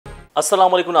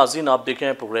अस्सलाम वालेकुम नाज़रीन, आप देख रहे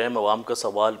हैं प्रोग्राम अवाम का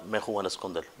सवाल। मैं हूं अनस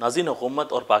गोंदल। नाज़रीन,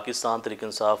 हुकूमत और पाकिस्तान तहरीक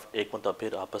इंसाफ एक मरतबा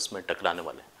फिर आपस में टकराने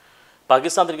वाले हैं।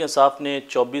 पाकिस्तान तहरीक इंसाफ ने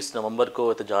 24 नवंबर को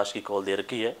एहतजाज की कॉल दे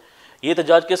रखी है। ये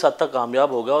एहतजाज किस हद तक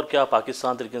कामयाब होगा और क्या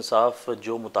पाकिस्तान तहरीक इंसाफ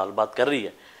जो मुतालबात कर रही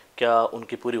है क्या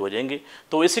उनकी पूरी हो जाएंगी?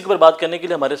 तो इसी के ऊपर बात करने के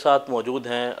लिए हमारे साथ मौजूद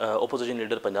हैं opposition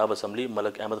leader Punjab assembly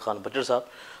Malik Ahmad Khan butter साहब।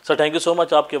 Sir, thank you so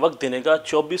much आपके वक्त देने का।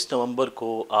 24 नवंबर को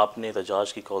आपने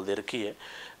एहतजाज की कॉल दे रखी है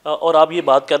और आप ये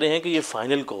बात कर रहे हैं कि ये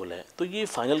फ़ाइनल कॉल है, तो ये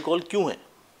फ़ाइनल कॉल क्यों है?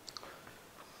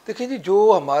 देखिए जी,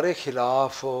 जो हमारे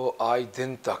ख़िलाफ़ आज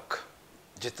दिन तक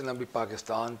जितना भी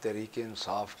पाकिस्तान तहरीक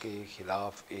इंसाफ के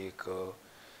ख़िलाफ़ एक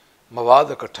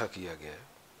मवाद इकट्ठा किया गया है,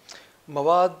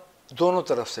 मवाद दोनों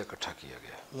तरफ से इकट्ठा किया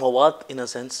गया है। मवाद इन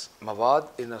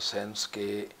अ सेंस के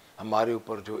हमारे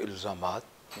ऊपर जो इल्ज़ामात,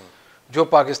 जो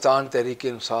पाकिस्तान तहरीक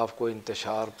इंसाफ को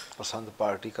इंतशार पसंद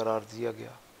पार्टी करार दिया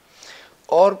गया।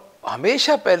 और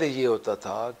हमेशा पहले ये होता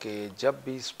था कि जब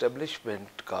भी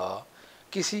इस्टेब्लिशमेंट का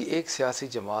किसी एक सियासी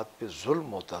जमात पे जुल्म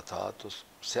होता था तो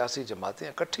सियासी जमातें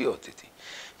इकट्ठी होती थी।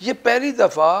 ये पहली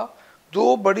दफ़ा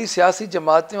दो बड़ी सियासी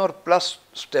जमातें और प्लस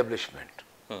इस्टेब्लिशमेंट,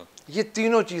 ये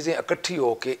तीनों चीज़ें इकट्ठी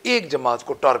होकर एक जमात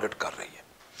को टारगेट कर रही है।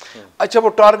 अच्छा, वो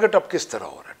टारगेट अब किस तरह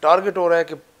हो रहा है? टारगेट हो रहा है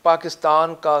कि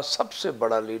पाकिस्तान का सबसे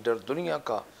बड़ा लीडर, दुनिया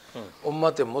का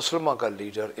उम्मत मुस्लिमा का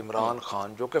लीडर इमरान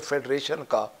खान, जो कि फेडरेशन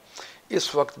का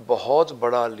इस वक्त बहुत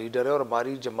बड़ा लीडर है और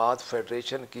हमारी जमात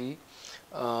फेडरेशन की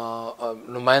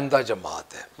नुमाइंदा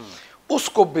जमात है,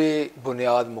 उसको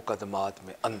बेबुनियाद मुकदमात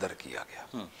में अंदर किया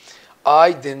गया।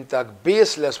 आज दिन तक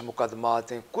बेसलेस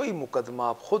मुकदमात हैं। कोई मुकदमा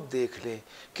आप खुद देख लें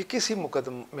कि किसी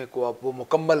मुकदमे को आप वो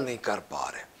मुकम्मल नहीं कर पा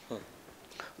रहे।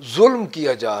 जुल्म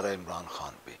किया जा रहा है इमरान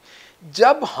खान पे।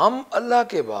 जब हम अल्लाह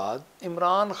के बाद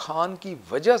इमरान खान की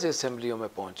वजह से असम्बलियों में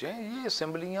पहुँचे, ये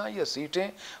असम्बलियाँ या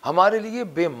सीटें हमारे लिए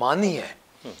बेमानी है।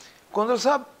 गोंदल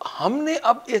साहब, हमने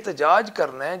अब एहतजाज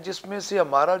करना है जिसमें से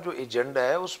हमारा जो एजेंडा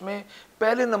है उसमें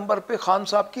पहले नंबर पे खान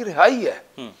साहब की रिहाई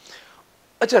है।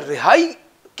 अच्छा, रिहाई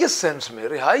किस सेंस में?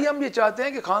 रिहाई हम ये चाहते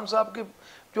हैं कि खान साहब के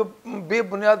जो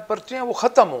बेबुनियाद पर्चे हैं वो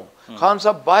ख़त्म हों, खान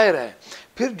साहब बाहर हैं।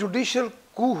 फिर जुडिशल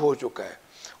कू हो चुका है,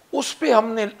 उस पर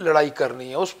हमने लड़ाई करनी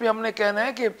है। उस पर हमने कहना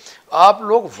है कि आप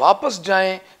लोग वापस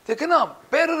जाएं। देखें ना,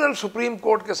 पैरेलल सुप्रीम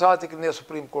कोर्ट के साथ एक नया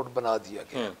सुप्रीम कोर्ट बना दिया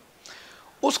गया।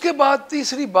 उसके बाद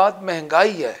तीसरी बात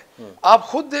महंगाई है। आप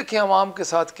खुद देखें अवाम के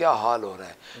साथ क्या हाल हो रहा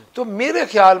है। तो मेरे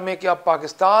ख्याल में कि अब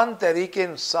पाकिस्तान तहरीक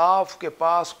इंसाफ के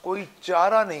पास कोई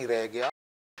चारा नहीं रह गया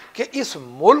कि इस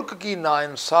मुल्क की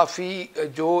नाइंसाफ़ी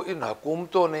जो इन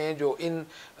हुकूमतों ने, जो इन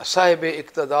साहिब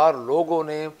इक़्तिदार लोगों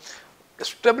ने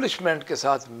इस्टेब्लिशमेंट के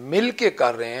साथ मिल के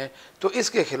कर रहे हैं, तो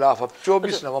इसके खिलाफ अब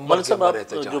 24 नवंबर से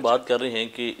जो बात कर रहे हैं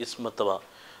कि इस मरतबा,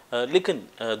 लेकिन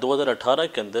 2018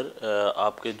 के अंदर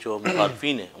आपके जो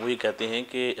मुखालफिन हैं वो ये कहते हैं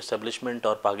कि इस्टेब्लिशमेंट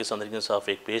और पाकिस्तान तहरीक इंसाफ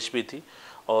एक पेश भी थी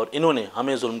और इन्होंने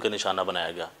हमें जुल्म का निशाना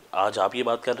बनाया गया। आज आप ये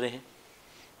बात कर रहे हैं?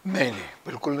 नहीं,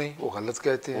 बिल्कुल नहीं, वो गलत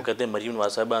कहते हैं। वो कहते हैं मरीम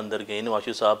नवाज साहब अंदर गए, नवाज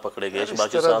साहब पकड़े गए।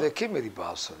 देखिए, मेरी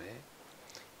बात सुने,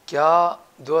 क्या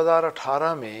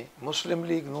 2018 में मुस्लिम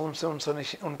लीग नून से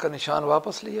उनका निशान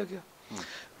वापस लिया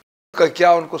गया?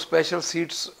 क्या उनको स्पेशल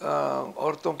सीट्स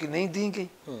औरतों की नहीं दी गई?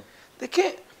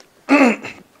 देखिए,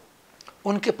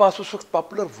 उनके पास उस वक्त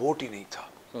पॉपुलर वोट ही नहीं था।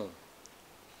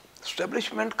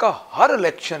 एस्टेब्लिशमेंट का हर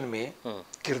इलेक्शन में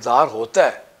किरदार होता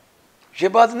है, ये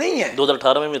बात नहीं है।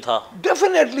 2018 में था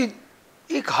डेफिनेटली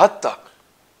एक हद तक,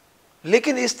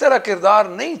 लेकिन इस तरह किरदार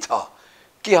नहीं था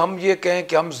कि हम ये कहें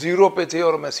कि हम जीरो पे थे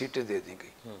और हमें सीटें दे दी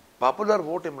गई। पॉपुलर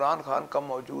वोट इमरान खान का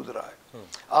मौजूद रहा है।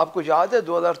 आपको याद है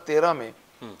 2013 में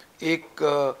एक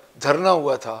धरना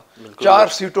हुआ था, 4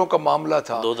 सीटों का मामला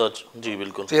था। जी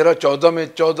बिल्कुल,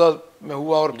 13-14 में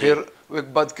हुआ और फिर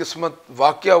एक बदकिस्मत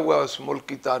वाक़या हुआ उस मुल्क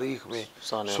की तारीख में,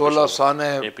 16 साने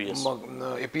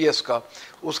APS का,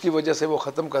 उसकी वजह से वो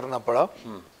ख़त्म करना पड़ा।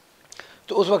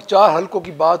 तो उस वक्त 4 हलकों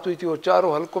की बात हुई थी और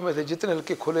चारों हलकों में से जितने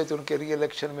हलके खुले थे उनके री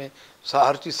इलेक्शन में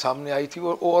हर चीज़ सामने आई थी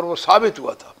और वो साबित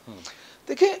हुआ था।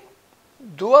 देखिए,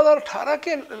 2018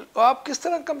 के आप किस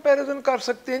तरह कंपैरिजन कर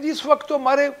सकते हैं जी? इस वक्त तो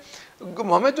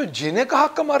हमें तो जीने का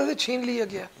हक हमारे से छीन लिया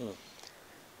गया।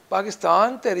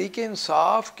 पाकिस्तान तहरीक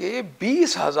इंसाफ के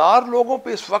 20,000 लोगों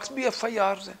पे इस वक्त भी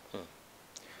FIRs हैं।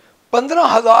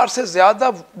 15,000 से ज़्यादा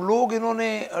लोग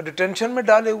इन्होंने डिटेंशन में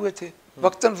डाले हुए थे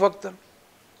वक्तन फ़क्तन।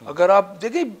 अगर आप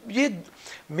देखें, ये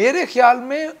मेरे ख्याल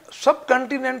में सब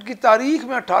कंटिनेंट की तारीख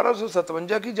में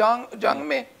 1857 की जंग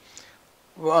में,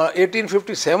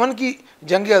 1857 की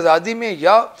जंग आज़ादी में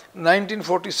या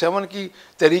 1947 की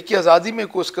तहरीक आज़ादी में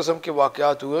कुछ किस्म के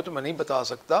वाक़यात हुए तो मैं नहीं बता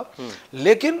सकता,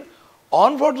 लेकिन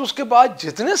ऑनवर्ड उसके बाद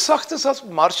जितने सख्त सख्त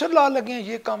मार्शल लॉ लगे हैं,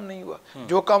 ये काम नहीं हुआ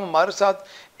जो काम हमारे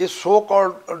साथ इस सो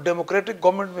कॉल्ड डेमोक्रेटिक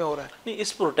गवर्नमेंट में हो रहा है। नहीं,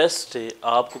 इस प्रोटेस्ट से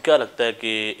आपको क्या लगता है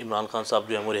कि इमरान खान साहब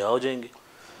जो है वो रिहा हो जाएंगे?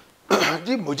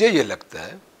 जी मुझे ये लगता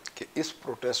है कि इस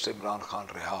प्रोटेस्ट से इमरान खान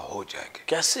रिहा हो जाएंगे।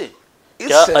 कैसे?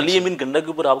 क्या अली अमीन गंडा के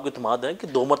ऊपर आपको इत्मीनान है कि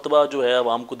 2 मरतबा जो है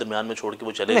अवाम को दरमियान में छोड़ के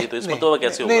वो चलेगी, तो इस मरतबा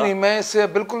कैसे होगा? नहीं, मैं इससे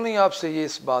बिल्कुल नहीं आपसे ये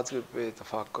इस बात पे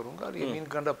इतफाक करूंगा। अली अमीन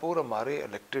गंडापुर हमारे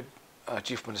इलेक्टेड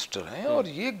चीफ मिनिस्टर हैं और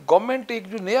ये गवर्नमेंट एक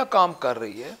जो नया काम कर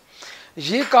रही है,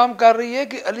 ये काम कर रही है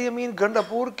कि अली अमीन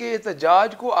गंडापुर के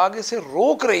एहतजाज को आगे से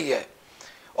रोक रही है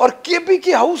और केपी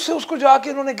के हाउस से उसको जाके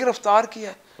उन्होंने गिरफ्तार किया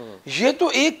है। ये तो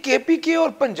एक केपी के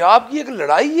और पंजाब की एक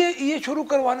लड़ाई है, ये शुरू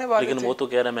करवाने वाले। लेकिन वो तो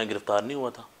कह रहा है मैं गिरफ्तार नहीं हुआ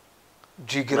था।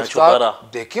 जी गिरफ्तार,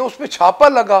 देखें उस पे छापा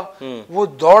लगा, वो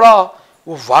दौड़ा,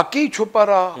 वो वाकई छुपा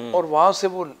रहा और वहां से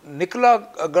वो निकला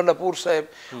गंडापुर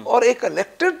साहब और एक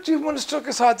इलेक्टेड चीफ मिनिस्टर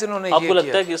के साथ इन्होंने आपको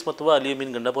लगता है कि इस मरतबा अली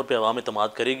अमीन गंडापुर पे अवाम इत्मीनान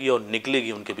करेगी और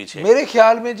निकलेगी उनके पीछे? मेरे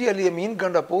ख्याल में जी अली अमीन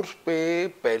गंडापुर पे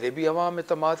पहले भी अवाम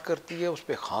इत्मीनान करती है, उस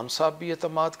पर खान साहब भी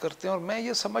इत्मीनान करते हैं और मैं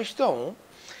ये समझता हूँ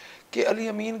कि अली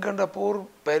अमीन गंडापुर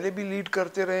पहले भी लीड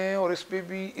करते रहे हैं और इस पे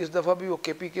भी इस दफ़ा भी वो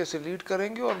केपीके से लीड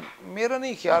करेंगे और मेरा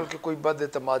नहीं ख्याल कि कोई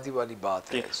बदएतमादी वाली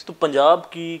बात है। तो पंजाब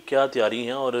की क्या तैयारी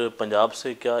है और पंजाब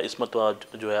से क्या इस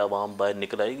मरतबा जो है अवाम बाहर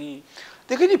निकल आएगी?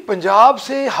 देखिए जी, पंजाब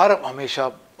से हमेशा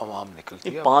अवाम निकलती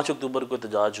है। 5 अक्टूबर को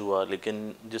एहतजाज हुआ, लेकिन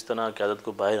जिस तरह क़यादत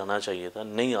को बाहर आना चाहिए था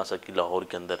नहीं आ सकी लाहौर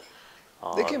के अंदर।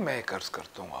 देखिए मैं एक अर्ज़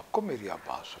करता हूँ आपको, मेरी आप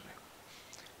बात सुने,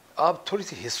 आप थोड़ी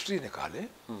सी हिस्ट्री निकालें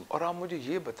और आप मुझे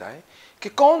ये बताएं कि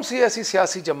कौन सी ऐसी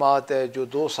सियासी जमात है जो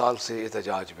 2 साल से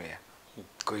एहतजाज में है?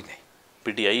 कोई नहीं।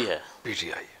 पीटीआई है।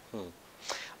 पीटीआई है।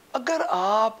 अगर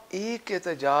आप एक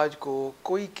एहतजाज को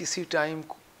कोई किसी टाइम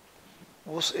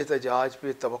उस एहतजाज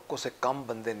पे तवक्को से कम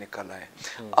बंदे निकल आए,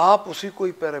 आप उसी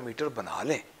कोई पैरामीटर बना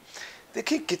लें।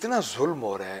 देखिए कितना जुल्म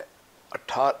हो रहा है।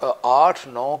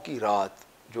 8-9 की रात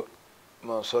जो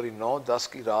 9-10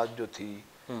 की रात जो थी,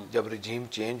 जब रिजीम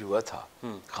चेंज हुआ था,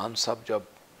 खान साहब जब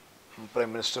प्राइम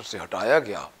मिनिस्टर से हटाया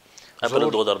गया अप्रैल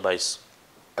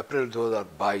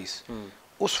 2022,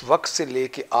 उस वक्त से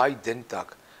लेके आज दिन तक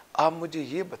आप मुझे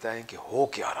ये बताएं कि हो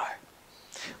क्या रहा है।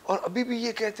 और अभी भी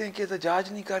ये कहते हैं कि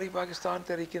एहतजाज नहीं कर रही पाकिस्तान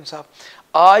तहरीक इंसाफ।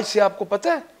 आज से आपको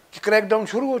पता है कि क्रैकडाउन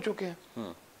शुरू हो चुके हैं,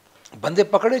 बंदे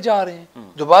पकड़े जा रहे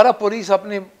हैं, दोबारा पुलिस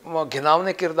अपने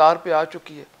घिनौने किरदार पे आ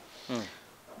चुकी है।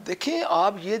 देखें,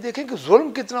 आप ये देखें कि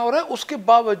जुल्म कितना हो रहा है, उसके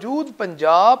बावजूद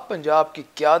पंजाब की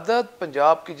क़यादत,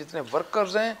 पंजाब के जितने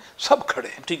वर्कर्स हैं सब खड़े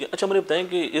हैं। ठीक है। अच्छा मुझे बताएं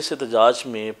कि इस एहतजाज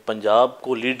में पंजाब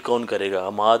को लीड कौन करेगा?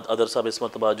 हमाद अदर साहब इस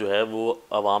मरतबा जो है वो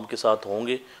आवाम के साथ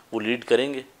होंगे, वो लीड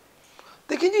करेंगे?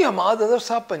 देखिए जी, हमाद अदर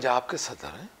साहब पंजाब के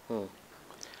सदर हैं,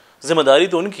 जिम्मेदारी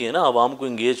तो उनकी है ना, आवाम को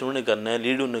इंगेज उन्होंने करना है,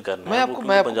 लीड उन्होंने करना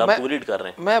है। पंजाब को लीड कर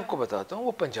रहे हैं। मैं आपको बताता हूँ,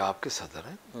 वो पंजाब के सदर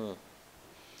हैं।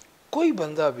 कोई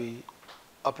बंदा भी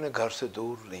अपने घर से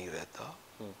दूर नहीं रहता।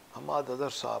 हमाद अदर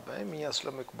साहब हैं, मियाँ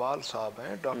असलम इकबाल साहब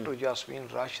हैं, डॉक्टर यास्मीन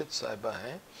राशिद साहिबा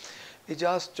हैं,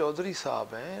 इजाज चौधरी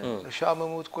साहब हैं, शाह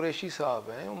महमूद कुरैशी साहब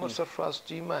हैं, उमर सरफराज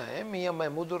चीमा हैं, मियाँ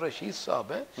महमूद रशीद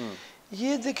साहब हैं।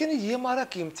 ये देखें ना, ये हमारा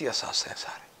कीमती असास है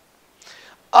सारे।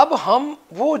 अब हम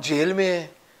वो जेल में हैं,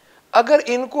 अगर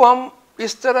इनको हम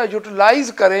इस तरह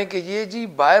यूटिलाइज करें कि ये जी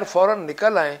बाहर फ़ौरन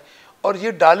निकल आएँ और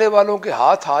ये डाले वालों के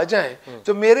हाथ आ जाएं,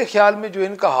 तो मेरे ख्याल में जो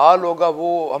इनका हाल होगा वो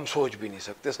हम सोच भी नहीं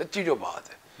सकते, सच्ची जो बात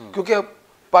है। क्योंकि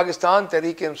पाकिस्तान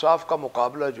तहरीक इंसाफ का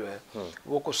मुकाबला जो है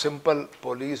वो कोई सिंपल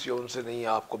पुलिस जो उनसे नहीं है,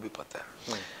 आपको भी पता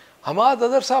है। हमाद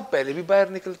अदर साहब पहले भी बाहर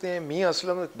निकलते हैं, मियाँ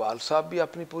असलम इकबाल साहब भी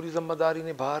अपनी पूरी जिम्मेदारी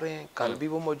निभा रहे हैं, कल भी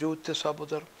वो मौजूद थे सब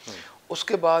उधर।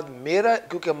 उसके बाद मेरा,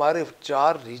 क्योंकि हमारे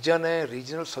 4 रीजन हैं,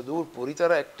 रीजनल सदूर पूरी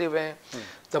तरह एक्टिव हैं,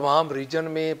 तमाम रीजन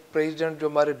में प्रेसिडेंट जो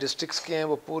हमारे डिस्ट्रिक्ट्स के हैं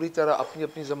वो पूरी तरह अपनी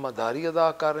अपनी ज़िम्मेदारी अदा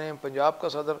कर रहे हैं। पंजाब का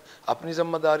सदर अपनी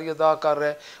ज़िम्मेदारी अदा कर रहा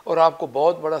है और आपको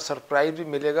बहुत बड़ा सरप्राइज़ भी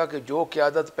मिलेगा कि जो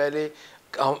क़यादत पहले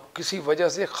किसी वजह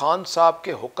से खान साहब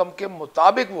के हुक्म के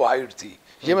मुताबिक वो हाइड थी,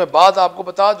 ये मैं बात आपको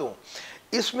बता दूँ,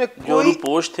 इसमें जो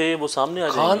रुपोश थे वो सामने आ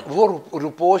जाएंगे। वो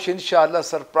रुपोश इंशाअल्लाह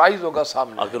सरप्राइज होगा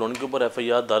सामने। अगर उनके ऊपर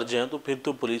एफआईआर दर्ज हैं तो फिर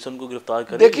तो पुलिस उनको गिरफ्तार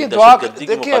करेगी।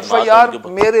 देखिए एफआईआर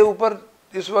मेरे ऊपर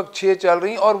इस वक्त 6 चल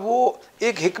रही और वो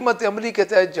एक हिकमत अमली के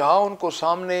तहत जहाँ उनको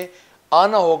सामने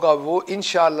आना होगा वो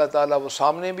इंशाअल्लाह ताला वो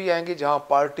सामने भी आएंगे, जहाँ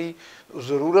पार्टी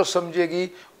ज़रूरत समझेगी।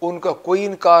 उनका कोई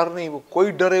इनकार नहीं, वो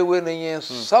कोई डरे हुए नहीं हैं,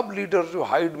 सब लीडर जो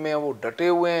हाइड में हैं वो डटे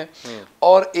हुए हैं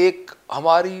और एक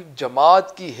हमारी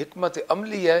जमात की हिकमत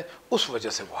अमली है, उस वजह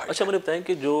से वो हाइड। अच्छा मुझे बताएं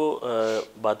कि जो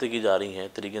बातें की जा रही हैं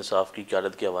तहरीक इंसाफ की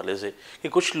क़यादत के हवाले से कि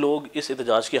कुछ लोग इस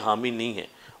एहतजाज के हामी नहीं हैं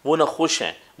वो ना खुश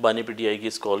हैं बानी पीटीआई की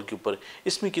इस कॉल के ऊपर,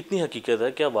 इसमें कितनी हकीकत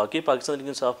है? क्या वाकई पाकिस्तान तहरीक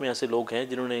इंसाफ में ऐसे लोग हैं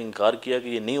जिन्होंने इनकार किया कि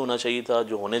ये नहीं होना चाहिए था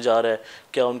जो होने जा रहा है?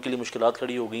 क्या उनके लिए मुश्किलात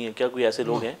खड़ी हो गई हैं? क्या कोई ऐसे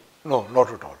लोग हैं? No, not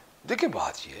at all. देखिए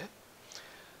बात ये है,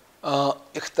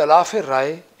 इख्तलाफ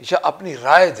राय या अपनी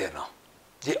राय देना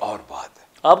ये और बात है।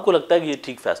 आपको लगता है कि ये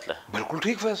ठीक फैसला है? बिल्कुल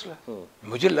ठीक फैसला है।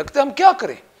 मुझे लगता है हम क्या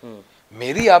करें,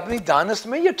 मेरी अपनी दानस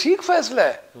में ये ठीक फैसला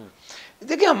है।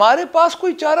 देखिए हमारे पास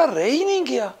कोई चारा रह ही नहीं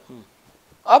गया।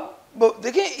 अब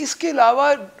देखिए इसके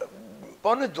अलावा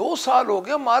 1.25 साल हो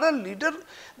गया हमारा लीडर,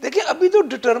 देखिए अभी तो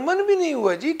डिटरमिन भी नहीं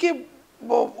हुआ जी कि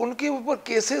वो उनके ऊपर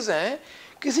केसेस हैं,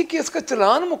 किसी केस का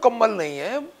चलान मुकम्मल नहीं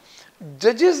है,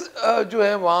 जजेस जो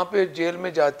है वहाँ पे जेल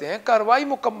में जाते हैं, कार्रवाई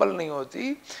मुकम्मल नहीं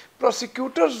होती,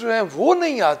 प्रोसिक्यूटर्स जो हैं वो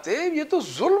नहीं आते, ये तो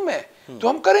जुल्म है। तो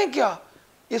हम करें क्या?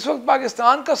 इस वक्त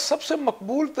पाकिस्तान का सबसे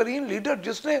मकबूल तरीन लीडर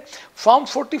जिसने फॉर्म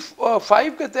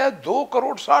 45 के तहत 2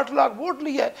 करोड़ 60 लाख वोट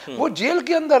लिया है वो जेल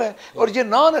के अंदर है, और ये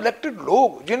नॉन इलेक्टेड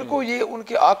लोग जिनको ये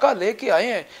उनके आका लेके आए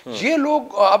हैं, ये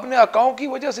लोग अपने आकाओं की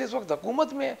वजह से इस वक्त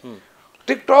हुकूमत में है।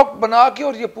 टिकटॉक बना के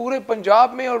और ये पूरे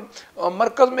पंजाब में और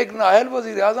मरकज में एक नाअहल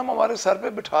वज़ीर आज़म हमारे सर पे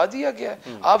बिठा दिया गया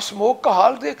है। आप स्मोक का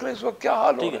हाल देख रहे हैं इस वक्त क्या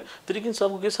हाल हो रहा है। तहरीक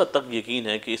इंसाफ को किस हद तक यकीन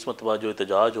है कि इस मरतबा जो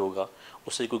एहतजाज होगा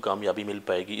उससे कोई कामयाबी मिल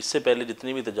पाएगी? इससे पहले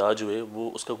जितने भी एहतजाज हुए वो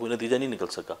उसका कोई नतीजा नहीं निकल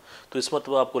सका, तो इस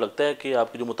मरतबा आपको लगता है कि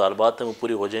आपके जो मुतालबात हैं वो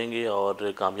पूरे हो जाएंगे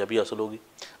और कामयाबी हासिल होगी?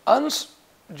 अंस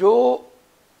जो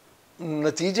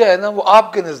नतीजा है ना वो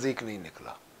आपके नज़दीक नहीं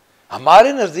निकला,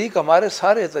 हमारे नज़दीक हमारे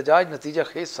सारे एहतजाज नतीजा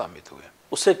खेज साबित हुए।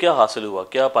 उससे क्या हासिल हुआ?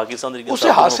 क्या पाकिस्तान उससे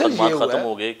हासिल ये खत्म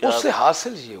हो गए? क्या उससे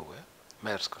हासिल ये हुआ है,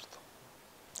 मैं अर्ज करता हूँ,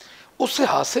 उससे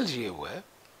हासिल ये हुआ है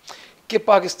कि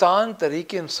पाकिस्तान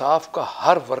तहरीक इंसाफ का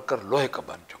हर वर्कर लोहे का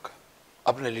बन चुका है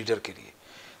अपने लीडर के लिए।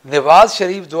 नवाज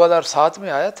शरीफ 2007 में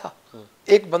आया था,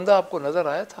 एक बंदा आपको नजर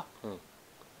आया था?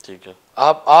 ठीक है,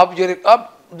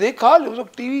 आप देखा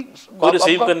टीवी, कोई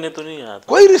रिसीव करने तो नहीं आया था?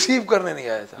 कोई रिसीव करने नहीं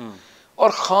आया था।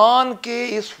 और खान के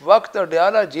इस वक्त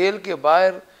अडयाला जेल के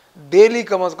बाहर डेली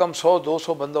कम से कम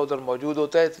 100-200 बंदा उधर मौजूद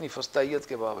होता है, इतनी फस्तायत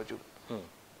के बावजूद।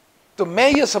 तो मैं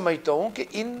ये समझता हूँ कि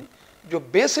इन जो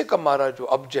बेसिक हमारा जो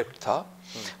ऑब्जेक्ट था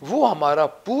वो हमारा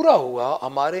पूरा हुआ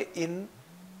हमारे इन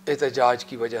एहतजाज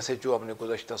की वजह से जो हमने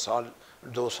गुज़श्ता साल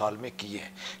 2 साल में किए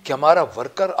हैं, कि हमारा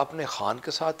वर्कर अपने खान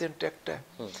के साथ इंटैक्ट है,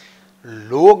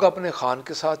 लोग अपने खान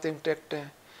के साथ इंटैक्ट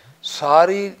हैं,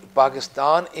 सारी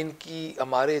पाकिस्तान इनकी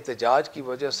हमारे एहतजाज की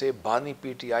वजह से बानी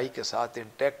पीटीआई के साथ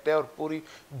इंटैक्ट है। और पूरी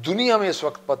दुनिया में इस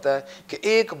वक्त पता है कि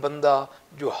एक बंदा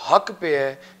जो हक पे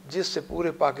है, जिससे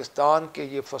पूरे पाकिस्तान के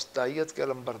ये फस्तायत के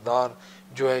अलंबरदार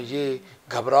जो है ये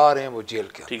घबरा रहे हैं, वो जेल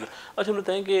के। ठीक है, अच्छा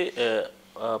बताएं कि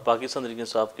पाकिस्तान तहरीक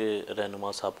इंसाफ के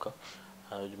रहनुमा साहब का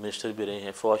जो मिनिस्टर भी रहे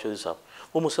हैं फवाद चौधरी साहब,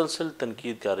 वो मुसलसल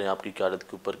तनकीद कर रहे हैं आपकी क़यादत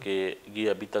के ऊपर कि ये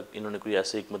अभी तक इन्होंने कोई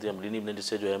ऐसे हिकमत अमली नहीं बनाई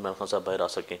जिससे जो है इमरान खान साहब बाहर आ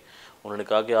सकें। उन्होंने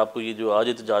कहा कि आपको ये जो आज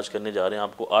एहतजाज करने जा रहे हैं,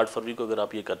 आपको 8 फरवरी को अगर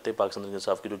आप ये करते पाकिस्तान तहरीक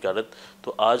इंसाफ की जो क़यादत,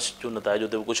 तो आज जो नताइज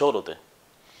होते हैं वो कुछ और होते हैं।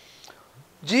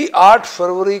 जी 8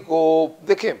 फरवरी को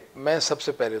देखें, मैं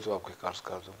सबसे पहले तो आपको अर्ज़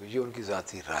कर दूँ कि ये उनकी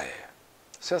ज़ाती राय है,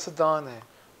 सियासतदान है,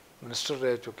 मिनिस्टर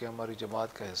रह चुके हैं, हमारी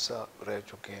जमात का हिस्सा रह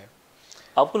चुके हैं।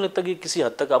 आपको लगता है कि किसी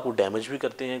हद तक आपको डैमेज भी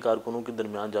करते हैं कारकुनों के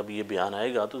दरमियान? जब ये बयान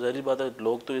आएगा तो ज़ाहिर बात है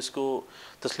लोग तो इसको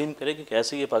तस्लीम करेंगे कि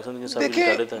ऐसे ये पाकिस्तान के साथ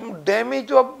देखिए डैमेज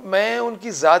तो अब मैं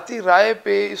उनकी ज़ाती राय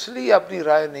पे इसलिए अपनी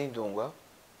राय नहीं दूंगा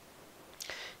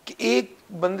कि एक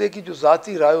बंदे की जो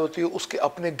ज़ाती राय होती है उसके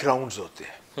अपने ग्राउंड्स होते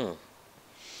हैं।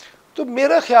 तो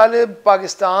मेरा ख्याल है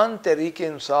पाकिस्तान तहरीक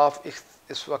इंसाफ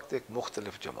इस वक्त एक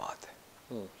मुख्तलिफ जमात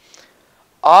है।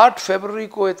 8 फरवरी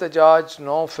को एहतजाज,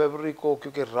 9 फरवरी को,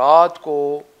 क्योंकि रात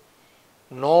को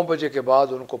 9 बजे के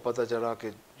बाद उनको पता चला कि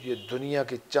ये दुनिया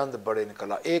के चंद बड़े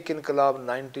इनकलाब, एक इनकलाब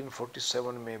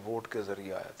 1947 में वोट के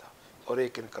ज़रिए आया था और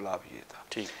एक इनकलाब ये था।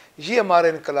 ठीक, ये हमारा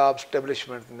इनकलाब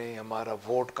स्टेब्लिशमेंट ने हमारा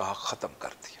वोट का हक ख़त्म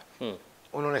कर दिया।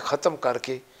 उन्होंने ख़त्म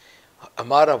करके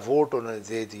हमारा वोट उन्होंने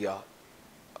दे दिया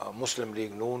मुस्लिम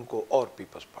लीग नून को और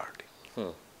पीपल्स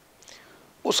पार्टी।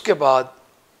 उसके बाद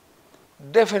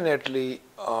डेफिनेटली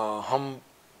हम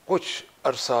कुछ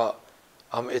अरसा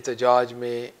हम एहतजाज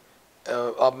में,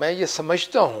 अब मैं ये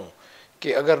समझता हूँ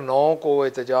कि अगर 9 को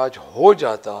एहतजाज हो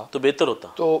जाता तो बेहतर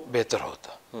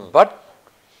होता, बट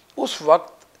उस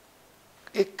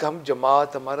वक्त एक हम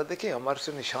जमात हमारा, देखिए हमारे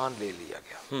से निशान ले लिया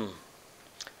गया,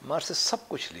 हमारे से सब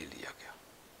कुछ ले लिया गया।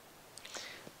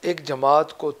 एक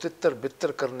जमात को तितर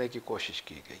बितर करने की कोशिश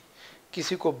की गई,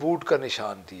 किसी को बूट का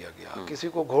निशान दिया गया, किसी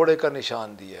को घोड़े का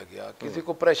निशान दिया गया, किसी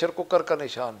को प्रेशर कुकर का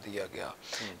निशान दिया गया,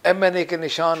 MNA के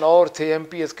निशान और थे,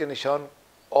 MPS के निशान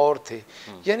और थे।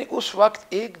 यानी उस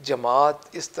वक्त एक जमात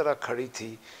इस तरह खड़ी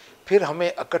थी फिर हमें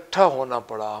इकट्ठा होना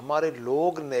पड़ा, हमारे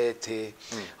लोग नए थे,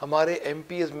 हमारे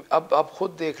एमपीएस अब आप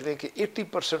खुद देख लें कि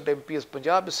 80% एमपीएस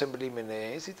पंजाब असेंबली में नए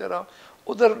हैं, इसी तरह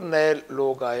उधर नए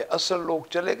लोग आए, असल लोग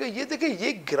चले गए। ये देखिए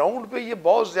ये ग्राउंड पे ये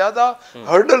बहुत ज़्यादा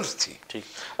हर्डल्स थी। ठीक।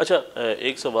 अच्छा,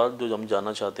 एक सवाल जो हम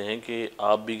जानना चाहते हैं कि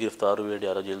आप भी गिरफ्तार हुए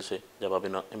डियारा जेल से जब आप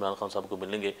इमरान खान साहब को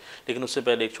मिलेंगे, लेकिन उससे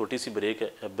पहले एक छोटी सी ब्रेक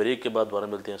है। ब्रेक के बाद दोबारा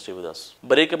मिलते हैं स्टीविदास।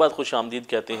 ब्रेक के बाद खुश आमदीद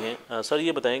कहते हैं। सर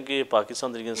ये बताएं कि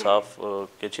पाकिस्तान तहरीक इंसाफ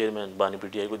के चेयरमैन बानी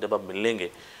पीटीआई को जब आप मिलेंगे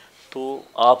तो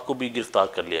आपको भी गिरफ्तार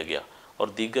कर लिया गया और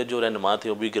दीगर जो रहनुमा थे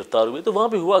वो भी गिरफ्तार हुए, तो वहाँ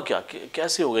पर हुआ क्या,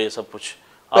 कैसे हो गया ये सब कुछ?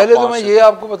 पहले तो मैं ये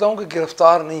आपको बताऊं कि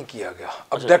गिरफ्तार नहीं किया गया,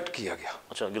 अबडक्ट किया गया।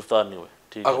 अच्छा, गिरफ्तार नहीं हुए,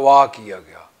 ठीक, अगवा किया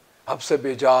गया, हब्से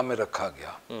बेजा में रखा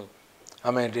गया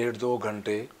हमें 1.5-2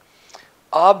 घंटे।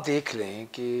 आप देख लें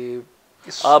कि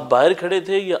आप बाहर खड़े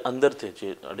थे या अंदर थे?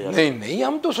 नहीं नहीं,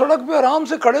 हम तो सड़क पे आराम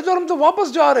से खड़े थे और हम तो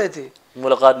वापस जा रहे थे,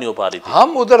 मुलाकात नहीं हो पा रही थी।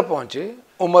 हम उधर पहुंचे,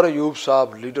 उमर अयूब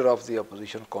साहब लीडर ऑफ द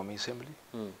अपोजिशन कौमी असेंबली,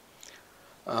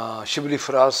 शिबली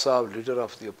फराज साहब leader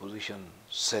of the opposition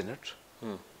senate,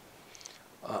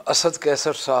 Asad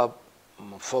Qaiser साहब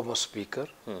फॉर्मर स्पीकर,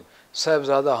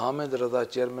 साहिबजादा हामिद रजा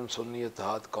चेयरमैन सुन्नी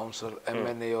इत्तेहाद काउंसिल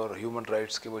एमएनए और ह्यूमन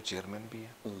राइट्स के वो चेयरमैन भी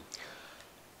हैं,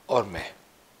 और मैं,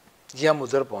 ये हम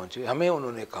उधर पहुंचे। हमें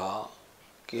उन्होंने कहा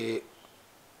कि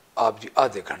आप जी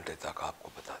आधे घंटे तक आपको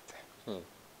बताते हैं।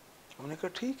 हमने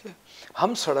कहा ठीक है।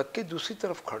 हम सड़क के दूसरी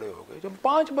तरफ खड़े हो गए, जब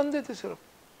 5 बंदे थे सिर्फ।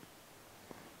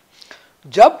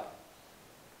 जब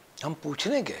हम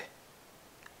पूछने गए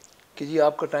कि जी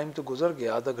आपका टाइम तो गुजर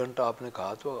गया, आधा घंटा आपने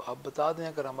कहा, तो आप बता दें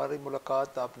अगर हमारी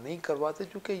मुलाकात आप नहीं करवाते,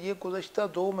 चूँकि ये गुज़श्ता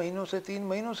 2 महीनों से 3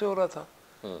 महीनों से हो रहा था,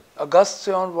 अगस्त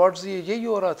से ऑनवर्ड्स ये यही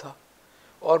हो रहा था,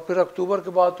 और फिर अक्टूबर के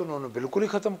बाद तो उन्होंने बिल्कुल ही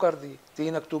ख़त्म कर दी,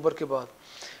 3 अक्टूबर के बाद।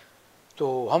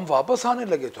 तो हम वापस आने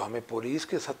लगे तो हमें पुलिस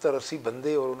के 70-80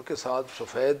 बंदे और उनके साथ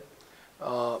सफ़ेद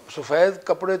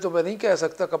कपड़े, तो मैं नहीं कह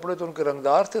सकता, कपड़े तो उनके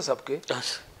रंगदार थे सबके,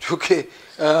 चूँकि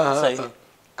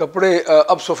कपड़े,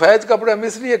 अब सफ़ेद कपड़े हम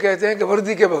इसलिए कहते हैं कि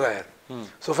वर्दी के बगैर,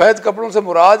 सफ़ेद कपड़ों से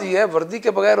मुराद ही है वर्दी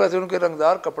के बगैर, वैसे उनके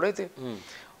रंगदार कपड़े थे।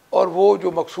 और वो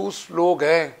जो मखसूस लोग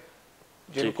हैं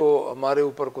जिनको हमारे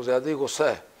ऊपर को ज़्यादा ही गुस्सा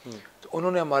है, तो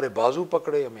उन्होंने हमारे बाजू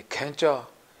पकड़े, हमें खींचा,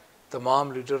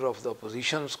 तमाम लीडर ऑफ द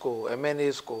अपोजिशंस को,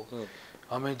 एमएनएस को,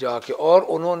 हमें जाके, और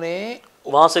उन्होंने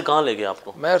वहाँ से कहाँ ले गए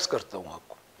आपको? मैं अर्ज़ करता हूँ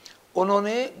आपको,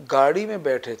 उन्होंने गाड़ी में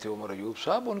बैठे थे उमर अयूब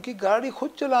साहब, उनकी गाड़ी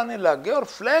खुद चलाने लग गए और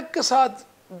फ्लैग के साथ,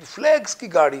 फ्लैग्स की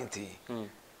गाड़ी थी,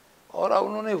 और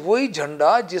उन्होंने वही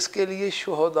झंडा जिसके लिए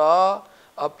शुहदा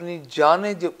अपनी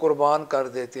जानें कुर्बान कर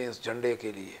देते हैं इस झंडे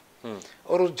के लिए,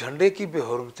 और उस झंडे की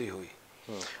बेहुरमती हुई,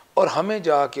 और हमें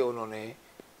जाके उन्होंने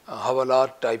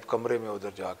हवालात टाइप कमरे में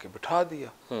उधर जाके बिठा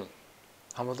दिया।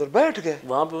 हम उधर बैठ गए।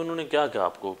 वहाँ पे उन्होंने क्या कहा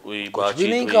आपको? कोई बातचीत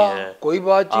नहीं कहा, कोई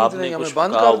बातचीत नहीं, हमें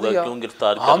बंद कर दिया। क्यों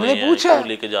गिरफ्तार कर हमने रहे हैं, पूछा, क्यों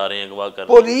लेके जा रहे हैं, अगवा कर?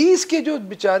 पुलिस के जो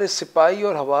बेचारे सिपाही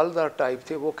और हवालदार टाइप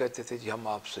थे वो कहते थे जी हम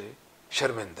आपसे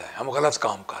शर्मिंदा हैं, हम गलत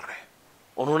काम कर रहे हैं।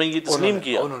 उन्होंने ये तस्लीम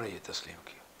किया? उन्होंने ये तस्लीम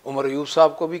किया, उमर अयूब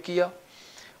साहब को भी किया,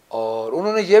 और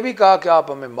उन्होंने ये भी कहा कि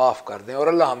आप हमें माफ़ कर दें और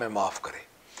अल्लाह हमें माफ़ करे।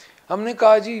 हमने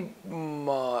कहा जी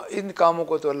इन कामों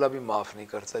को तो अल्लाह भी माफ़ नहीं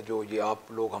करता जो ये आप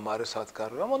लोग हमारे साथ कर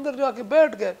रहे हो। हम अंदर जाके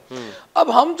बैठ गए।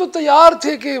 अब हम तो तैयार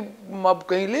थे कि अब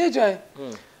कहीं ले जाएं।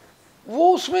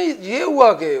 वो उसमें ये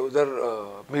हुआ कि उधर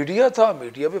मीडिया था,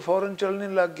 मीडिया भी फ़ौरन चलने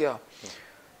लग गया।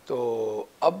 तो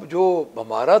अब जो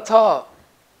हमारा था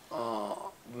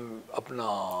अपना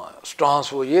स्टांस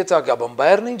वो ये था कि अब हम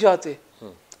बाहर नहीं जाते।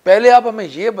 पहले आप हमें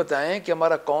ये बताएं कि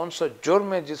हमारा कौन सा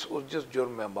जुर्म है जिस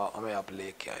जुर्म में हमें आप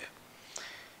लेके आए।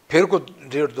 फिर कुछ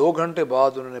 1.5-2 घंटे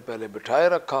बाद उन्होंने पहले बिठाए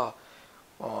रखा।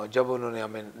 जब उन्होंने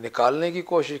हमें निकालने की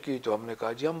कोशिश की तो हमने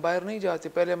कहा जी हम बाहर नहीं जाते,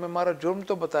 पहले हमें हमारा जुर्म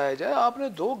तो बताया जाए। आपने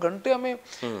 2 घंटे हमें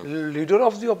लीडर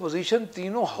ऑफ द अपोजिशन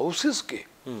तीनों हाउसेस के,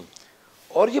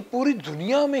 और ये पूरी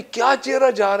दुनिया में क्या चेहरा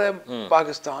जा रहा है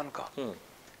पाकिस्तान का,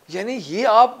 यानी ये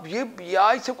आप ये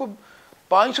आज से कोई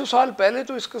 500 साल पहले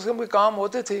तो इस किस्म के काम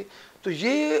होते थे। तो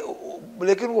ये,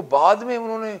 लेकिन वो बाद में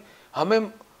उन्होंने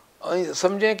हमें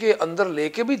समझें कि अंदर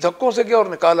लेके भी धक्कों से गया और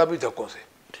निकाला भी धक्कों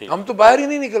से। हम तो बाहर ही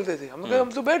नहीं निकलते थे, हम कहे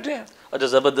हम तो बैठे हैं। अच्छा,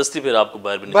 ज़बरदस्ती फिर आपको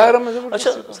बाहर भी बाहर निकाला।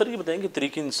 अच्छा सर, ये बताएंगे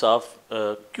तहरीक इंसाफ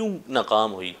क्यों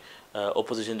नाकाम हुई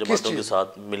अपोजिशन जमातों के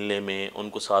साथ मिलने में,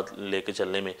 उनको साथ लेके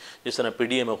चलने में? जिस तरह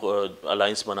पीडीएम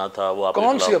अलायंस बना था वो आप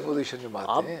कौन सी अपोजिशन जमात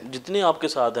आप हैं? जितने आपके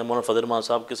साथ हैं, मौलाना फजल मान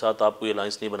साहब के साथ आप कोई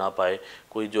अलायंस नहीं बना पाए,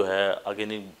 कोई जो है आगे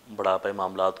नहीं बढ़ा पाए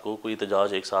मामलात को, कोई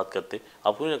एहतजाज एक साथ करते।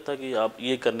 आपको नहीं लगता कि आप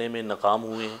ये करने में नाकाम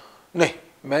हुए हैं? नहीं,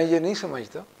 मैं ये नहीं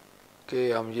समझता कि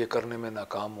हम ये करने में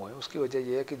नाकाम हुए। उसकी वजह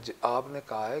यह है कि आपने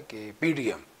कहा है कि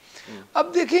पीडीएम,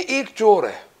 अब देखिए एक चोर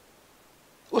है,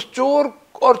 उस चोर,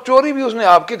 और चोरी भी उसने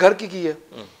आपके घर की है,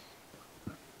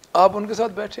 आप उनके साथ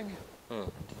बैठेंगे?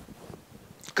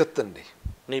 कतन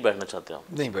नहीं बैठना चाहते आप?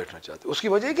 नहीं बैठना चाहते। उसकी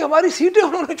वजह है कि हमारी सीटें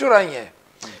उन्होंने चुराई हैं।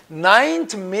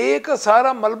 9 मई का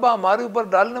सारा मलबा हमारे ऊपर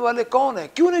डालने वाले कौन है?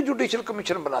 क्यों नहीं जुडिशल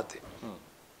कमीशन बनाते?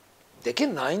 देखिए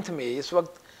 9 मई इस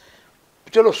वक्त,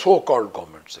 चलो सो कॉल्ड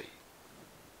गवर्नमेंट सही,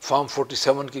 फार्म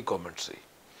 47 की गवर्नमेंट सही,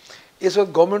 इस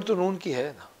वक्त गवर्नमेंट तो नून की है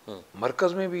ना,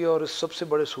 मरकज में भी है और इस सबसे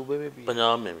बड़े सूबे में भी है,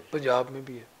 पंजाब में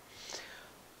भी है।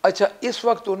 अच्छा, इस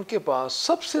वक्त उनके पास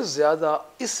सबसे ज़्यादा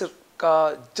इसका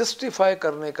जस्टिफाई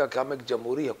करने का कि हम एक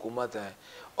जमहूरी हुकूमत हैं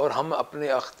और हम अपने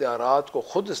अख्तियारात को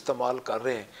ख़ुद इस्तेमाल कर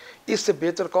रहे हैं, इससे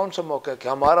बेहतर कौन सा मौका है कि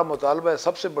हमारा मुतालबा है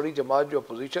सबसे बड़ी जमात जो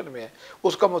अपोजिशन में है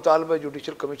उसका मुतालबा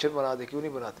जुडिशल कमीशन बना दे। क्यों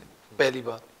नहीं बनाते? पहली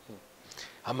बात,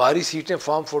 हमारी सीटें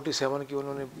फार्म 47 की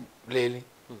उन्होंने ले ली।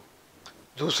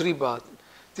 दूसरी बात,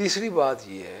 तीसरी बात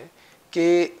ये है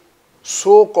कि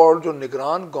सो कॉल्ड जो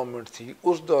निगरान गवर्नमेंट थी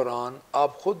उस दौरान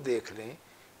आप खुद देख लें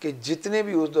कि जितने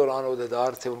भी उस दौरान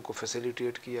ओहदेदार थे उनको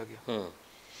फैसिलिटेट किया गया।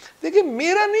 देखिए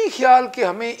मेरा नहीं ख्याल कि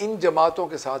हमें इन जमातों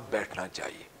के साथ बैठना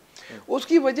चाहिए।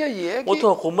 उसकी वजह यह है कि वो तो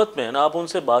हुकूमत में है ना, आप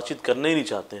उनसे बातचीत करने ही नहीं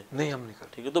चाहते। नहीं, हम नहीं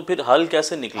करते। ठीक है, तो फिर हल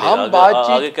कैसे निकलेगा? हम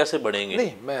आगे कैसे बढ़ेंगे?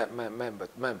 नहीं,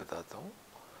 मैं बताता हूँ,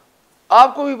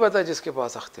 आपको भी पता है जिसके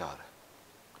पास अख्तियार है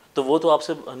तो वो तो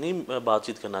आपसे नहीं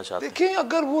बातचीत करना चाहते। देखिए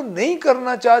अगर वो नहीं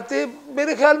करना चाहते,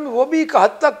 मेरे ख्याल में वो भी एक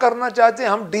हद तक करना चाहते हैं,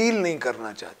 हम डील नहीं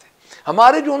करना चाहते।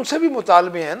 हमारे जो उनसे भी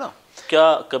मुतालबे हैं ना।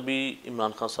 क्या कभी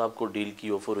इमरान खान साहब को डील की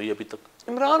ऑफर हुई अभी तक?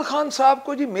 इमरान खान साहब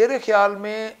को जी मेरे ख्याल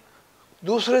में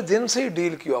दूसरे दिन से ही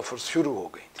डील की ऑफर शुरू हो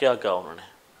गई। क्या कहा उन्होंने?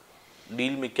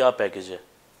 डील में क्या पैकेज है?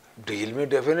 डील में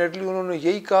डेफिनेटली उन्होंने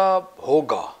यही कहा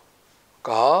होगा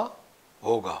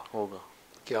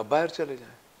कि आप बाहर चले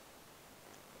जाएं,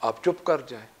 आप चुप कर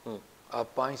जाएं, आप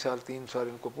 5 साल 3 साल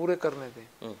इनको पूरे करने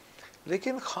दें।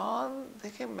 लेकिन खान,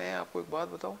 देखिए मैं आपको एक बात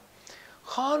बताऊं,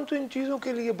 खान तो इन चीज़ों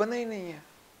के लिए बना ही नहीं है।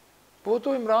 वो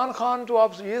तो इमरान खान, तो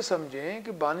आप ये समझें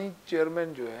कि बानी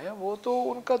चेयरमैन जो है वो तो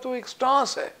उनका तो एक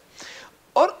स्टांस है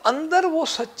और अंदर वो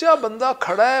सच्चा बंदा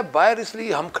खड़ा है, बाहर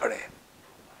इसलिए हम खड़े हैं।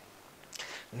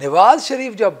 नवाज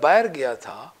शरीफ जब बाहर गया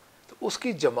था तो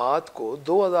उसकी जमात को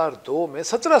 2002 में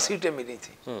 17 सीटें मिली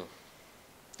थी।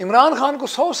 इमरान खान को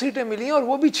 100 सीटें मिली हैं और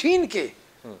वो भी छीन के।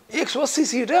 180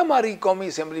 सीट है हमारी कौमी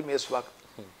असेंबली में इस वक्त,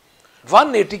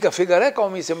 180 का फिगर है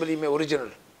कौमी असेंबली में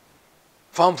ओरिजिनल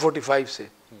फार्म 45 से।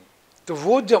 तो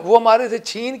वो हमारे से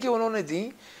छीन के उन्होंने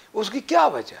दी। उसकी क्या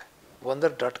वजह है? वो अंदर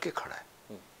डट के खड़ा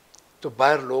है तो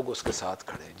बाहर लोग उसके साथ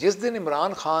खड़े हैं। जिस दिन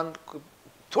इमरान खान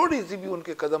थोड़ी सी भी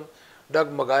उनके कदम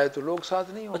डगमगाए तो लोग साथ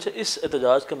नहीं होंगे। अच्छा, इस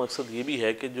एहतजाज का मकसद ये भी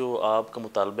है कि जो आपका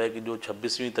मुतालबा है कि जो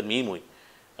 26वीं तरमीम हुई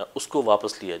उसको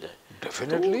वापस लिया जाए।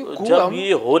 डेफिनेटली तो जब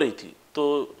ये हो रही थी तो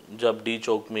जब डी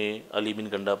चौक में अली बिन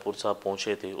गंडापुर साहब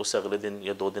पहुंचे थे, उससे अगले दिन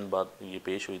या 2 दिन बाद ये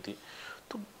पेश हुई थी,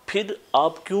 तो फिर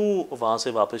आप क्यों वहाँ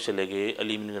से वापस चले गए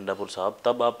अली बिन गंडापुर साहब?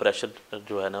 तब आप प्रेशर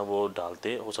जो है ना वो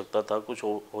डालते, हो सकता था कुछ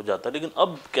हो जाता, लेकिन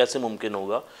अब कैसे मुमकिन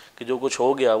होगा कि जो कुछ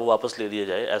हो गया वो वापस ले लिया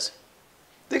जाए ऐसे?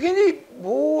 देखिए जी,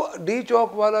 वो डी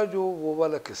चौक वाला जो वो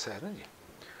वाला किस्सा है ना जी,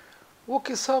 वो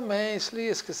किस्सा मैं इसलिए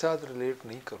इसके साथ रिलेट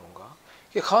नहीं करूँगा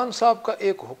कि खान साहब का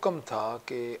एक हुक्म था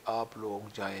कि आप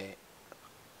लोग जाएं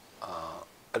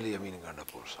अली अमीन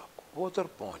गंडापुर साहब को, वो उधर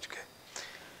पहुँच गए।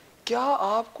 क्या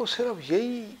आपको सिर्फ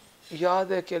यही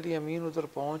याद है कि अली अमीन उधर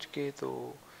पहुँच के तो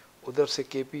उधर से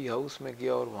केपी हाउस में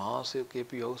गया और वहाँ से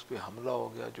केपी हाउस पे हमला हो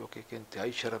गया जो कि एक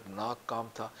इंतहाई शर्मनाक काम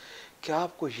था? क्या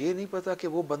आपको ये नहीं पता कि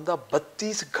वो बंदा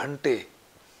 32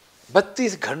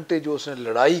 घंटे जो उसने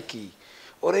लड़ाई की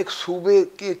और एक सूबे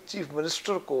के चीफ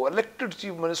मिनिस्टर को, इलेक्टेड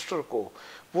चीफ मिनिस्टर को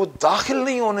वो दाखिल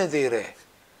नहीं होने दे रहे,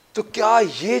 तो क्या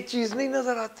ये चीज़ नहीं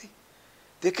नज़र आती?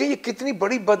 देखिए ये कितनी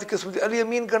बड़ी बदकिस्मती। अली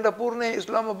अमीन गंडापुर ने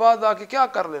इस्लामाबाद आके क्या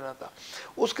कर लेना था?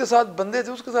 उसके साथ बंदे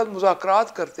थे, उसके साथ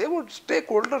मुज़ाकरात करते, वो स्टेक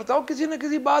होल्डर था, वो किसी न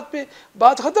किसी बात पे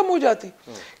बात ख़त्म हो जाती।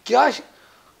 क्या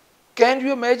कैन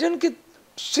यू इमेजिन कि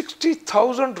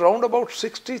 60,000 राउंड अबाउट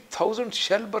 60,000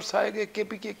 शेल बरसाए गए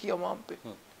KPK की अवाम पे?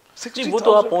 वो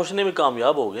तो आप पहुंचने में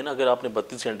कामयाब हो गए ना। अगर आपने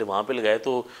 32 घंटे वहाँ पे लगाए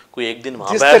तो कोई एक दिन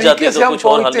वहाँ बैठ जाते तो कुछ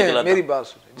और हल निकला। मेरी बात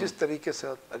सुनिए, जिस तरीके से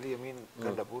अली अमीन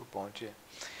गंडापुर पहुँचे,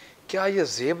 क्या ये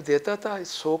ज़ेब देता था इस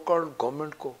सो कॉल्ड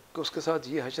गवर्नमेंट को कि उसके साथ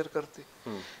ये हशर करते?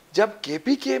 जब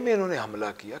KPK में इन्होंने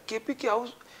हमला किया, KPK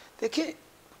हाउस, देखिए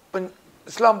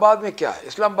इस्लामाबाद में क्या है,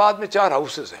 इस्लामाबाद में 4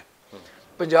 हाउसेस हैं,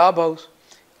 Punjab house,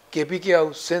 KPK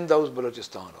house, Sindh house,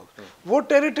 Balochistan house. वो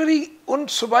टेरिटरी उन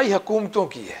सूबाई हुकूमतों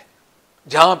की है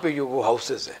जहाँ पे वो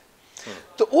हाउसेस हैं।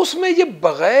 तो उसमें ये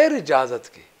बग़ैर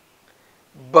इजाज़त के,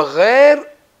 बग़ैर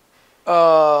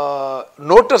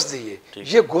नोटिस दिए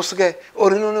ये घुस गए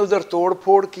और इन्होंने उधर तोड़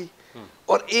फोड़ की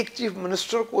और एक चीफ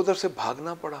मिनिस्टर को उधर से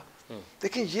भागना पड़ा।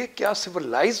 देखिए ये क्या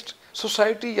सिविलाइज्ड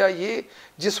सोसाइटी, या ये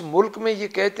जिस मुल्क में ये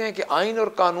कहते हैं कि आइन और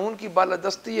कानून की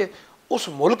बालादस्ती है, उस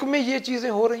मुल्क में ये चीज़ें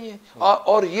हो रही हैं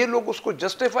और ये लोग उसको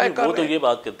जस्टिफाई कर वो रहे तो हैं। ये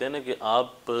बात कहते हैं ना कि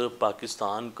आप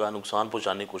पाकिस्तान का नुकसान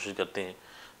पहुंचाने की कोशिश करते हैं,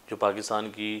 जो पाकिस्तान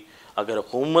की अगर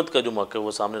हुकूमत का जो मौक़िफ़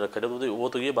वो सामने रखा है तो वो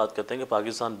तो ये बात कहते हैं कि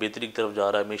पाकिस्तान बेहतरी की तरफ जा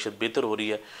रहा है, मैशत बेहतर हो रही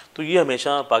है, तो ये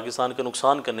हमेशा पाकिस्तान का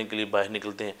नुकसान करने के लिए बाहर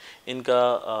निकलते हैं। इनका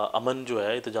अमन जो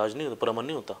है एहतजाज नहीं होता, पुरअमन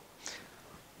नहीं होता।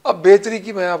 अब बेहतरी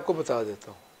की मैं आपको बता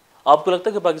देता हूँ। आपको लगता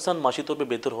है कि पाकिस्तान माशी तौर पे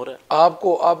बेहतर हो रहा है?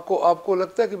 आपको आपको आपको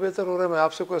लगता है कि बेहतर हो रहा है? मैं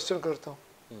आपसे क्वेश्चन करता हूँ।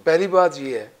 पहली बात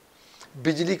ये है,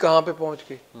 बिजली कहाँ पे पहुँच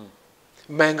गई,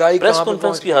 महंगाई प्रेस कहाँ पे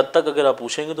कॉन्फ्रेंस पहुँच की हद तक अगर आप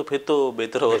पूछेंगे तो फिर तो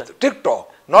बेहतर हो रहा है। TikTok,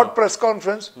 not press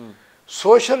conference,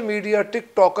 social media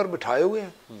TikToker बिठाए हुए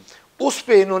हैं, उस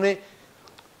पे इन्होंने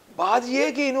बात ये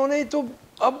है कि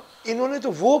इन्होंने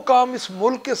तो वो काम इस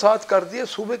मुल्क के साथ कर दिया,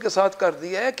 सूबे के साथ कर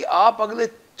दिया है कि आप अगले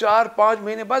 4-5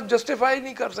 महीने बाद जस्टिफाई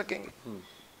नहीं कर सकेंगे।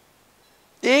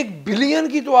 1 बिलियन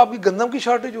की तो आपकी गंदम की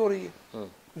शॉर्टेज हो रही है,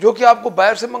 जो कि आपको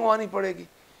बाहर से मंगवानी पड़ेगी।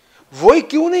 वही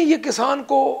क्यों नहीं ये किसान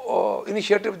को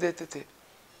इनिशिएटिव देते थे?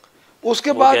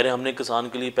 उसके बाद कह रहे हैं हमने किसान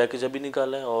के लिए पैकेज अभी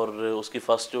निकाला है और उसकी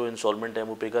फर्स्ट जो इंस्टॉलमेंट है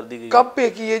वो पे कर दी गई। कब पे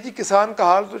की है जी? किसान का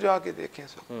हाल तो जाके देखें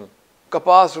सब।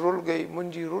 कपास रुल गई,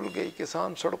 मुंजी रुल गई,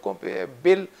 किसान सड़कों पे है।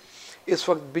 बिल इस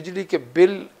वक्त बिजली के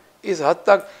बिल इस हद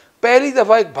तक, पहली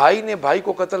दफा एक भाई ने भाई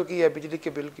को कत्ल किया है बिजली के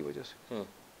बिल की वजह से।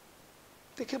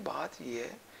 देखिए बात ये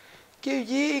है कि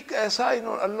ये एक ऐसा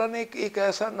अल्लाह ने एक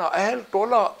ऐसा नाअहल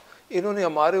टोला इन्होंने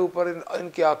हमारे ऊपर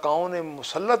इनके आकाओं ने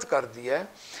मुसल्लत कर दिया है,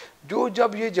 जो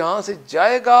जब ये जहाँ से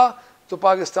जाएगा तो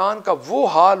पाकिस्तान का वो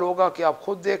हाल होगा कि आप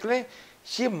खुद देख लें।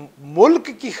 ये मुल्क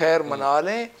की खैर मना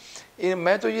लें।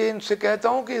 मैं तो ये इनसे कहता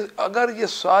हूँ कि अगर ये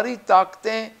सारी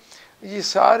ताकतें, ये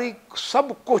सारी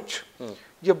सब कुछ,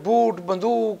 ये बूट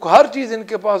बंदूक हर चीज़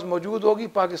इनके पास मौजूद होगी,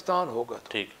 पाकिस्तान होगा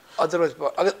तो ठीक। अदरवाइज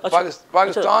अगर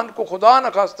पाकिस्तान को खुदा न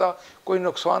खास्ता कोई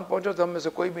नुकसान पहुंचा तो हम में से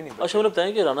कोई भी नहीं। अच्छा, मुझे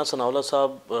बताएं कि राना सनाउल्लाह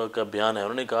साहब का बयान है,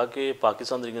 उन्होंने कहा कि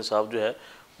पाकिस्तान तहरीक इंसाफ जो है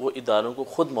वो इदारों को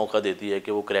खुद मौका देती है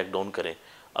कि वो क्रैकडाउन करें।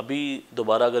 अभी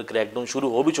दोबारा अगर क्रैकडाउन शुरू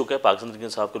हो भी चुका है पाकिस्तान तहरीक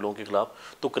इंसाफ के लोगों के खिलाफ,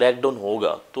 तो क्रैकडाउन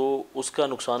होगा तो उसका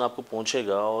नुकसान आपको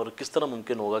पहुँचेगा, और किस तरह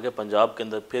मुमकिन होगा कि पंजाब के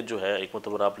अंदर फिर जो है एक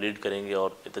मतलब आप लीड करेंगे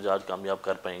और एहतजाज कामयाब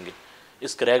कर पाएंगे?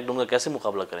 इस क्रैकडाउन का कैसे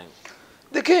मुकाबला करेंगे?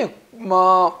 देखिए,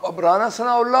 अब राना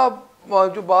सनाउल्लाह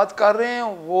जो बात कर रहे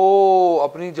हैं वो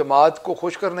अपनी जमात को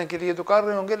खुश करने के लिए तो कर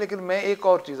रहे होंगे, लेकिन मैं एक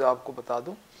और चीज़ आपको बता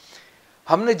दूं,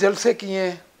 हमने जलसे किए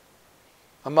हैं।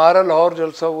 हमारा लाहौर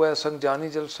जलसा हुआ है, संगजानी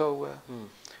जलसा हुआ है,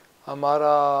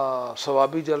 हमारा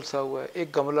सवाबी जलसा हुआ है,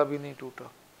 एक गमला भी नहीं टूटा।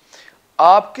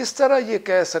 आप किस तरह ये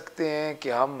कह सकते हैं कि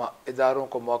हम इदारों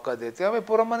को मौका देते हैं? हमें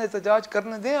पुरअमन एहतजाज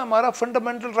करने दें, हमारा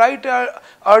फंडामेंटल राइट है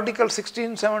आर्टिकल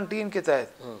 16-17 के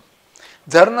तहत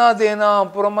धरना देना,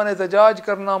 पुरअमन एहतजाज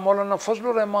करना। मौलाना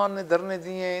फजलुर रहमान ने धरने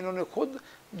दिए हैं, इन्होंने खुद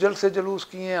जलसे जुलूस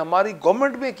किए हैं, हमारी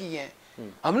गवर्नमेंट में किए हैं,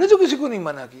 हमने तो किसी को नहीं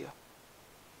मना किया।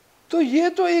 तो ये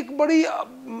तो एक बड़ी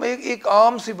एक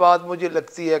आम सी बात मुझे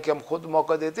लगती है कि हम खुद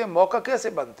मौका देते हैं। मौका कैसे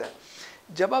बनता है?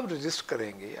 जब आप रजिस्ट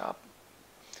करेंगे, आप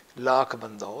 1 लाख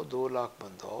बंदा हो, 2 लाख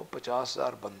बंदा हो,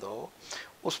 50,000 बंदा हो,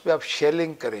 उस पर आप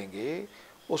शेलिंग करेंगे,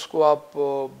 उसको आप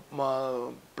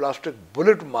प्लास्टिक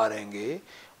बुलेट मारेंगे,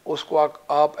 उसको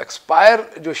आप एक्सपायर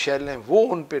जो शेल हैं वो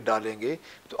उन पे डालेंगे,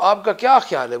 तो आपका क्या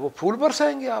ख्याल है वो फूल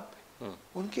बरसाएंगे आप पे?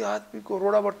 उनकी आदमी को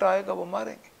रोड़ा बट्टा आएगा वो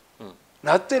मारेंगे।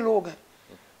 नहत्ते लोग हैं।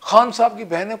 खान साहब की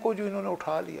बहनें को जो इन्होंने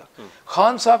उठा लिया,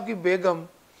 खान साहब की बेगम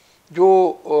जो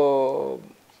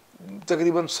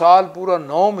तकरीबन साल पूरा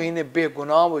 9 महीने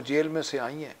बेगुनाह वो जेल में से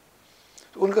आई हैं,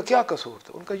 तो उनका क्या कसूर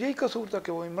था? उनका यही कसूर था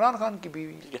कि वो इमरान खान की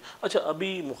बीवी है। अच्छा,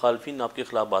 अभी मुखालफिन आपके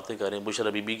खिलाफ बातें कर रहे हैं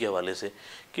बुशरा बीबी के हवाले से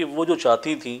कि वो जो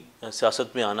चाहती थी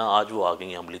सियासत में आना, आज वो आ गई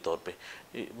हैं अमली तौर पे।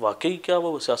 वाकई क्या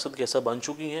वो सियासत के ऐसा बन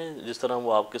चुकी हैं जिस तरह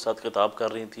वो आपके साथ खिताब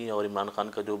कर रही थी, और इमरान खान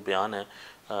का जो बयान है,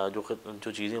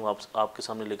 जो चीज़ें वो आपके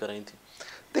सामने लेकर आई थी?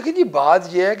 देखिए जी, बात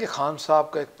यह है कि खान साहब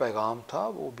का एक पैगाम था,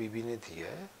 वो बीबी ने दिया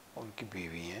है, उनकी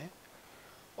बीवी हैं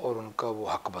और उनका वो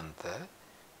हक बनता है।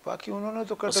 बाकी उन्होंने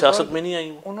तो सियासत में नहीं आई,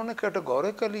 उन्होंने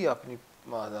कैटेगोरिकली अपनी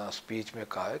स्पीच में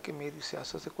कहा है कि मेरी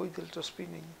सियासत से कोई दिलचस्पी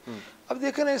नहीं है। अब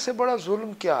देखें ना, इससे बड़ा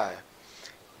जुल्म क्या है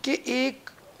कि एक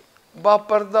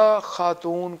बापर्दा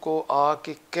खातून को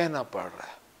आके कहना पड़ रहा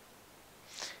है,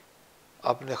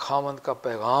 अपने खामंद का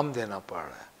पैगाम देना पड़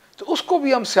रहा है, तो उसको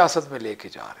भी हम सियासत में लेके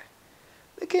जा रहे हैं।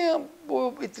 देखिए,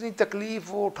 वो इतनी तकलीफ़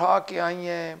वो उठा के आई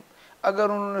हैं। अगर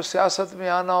उन्होंने सियासत में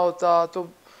आना होता तो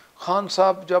खान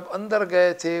साहब जब अंदर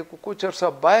गए थे, कुछ अर्सा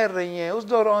बाहर रही हैं, उस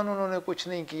दौरान उन्होंने कुछ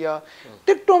नहीं किया।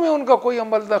 टिकटों में उनका कोई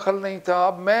अमल दखल नहीं था।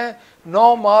 अब मैं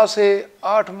 9 माह से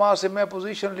 8 माह से मैं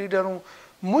पोजीशन लीडर हूँ,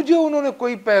 मुझे उन्होंने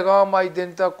कोई पैगाम आज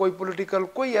दिन तक कोई पॉलिटिकल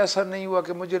कोई ऐसा नहीं हुआ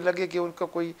कि मुझे लगे कि उनका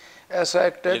कोई ऐसा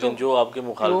एक्ट है। लेकिन तो जो आपके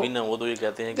मुखालफिन हैं वो तो ये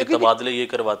कहते हैं कि तबादले ये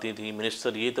करवाती थी,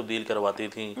 मिनिस्टर ये तब्दील करवाती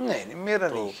थी। नहीं, मेरा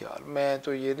नहीं ख्याल, मैं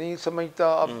तो ये नहीं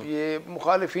समझता। अब ये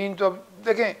मुखालिफिन तो अब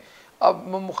देखें, अब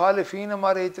मुखालिफिन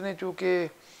हमारे इतने चूँकि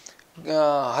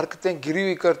हरकतें गिरी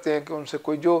हुई करते हैं कि उनसे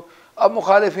कोई जो, अब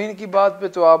मुखालिफिन की बात पे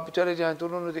तो आप चले जाएं तो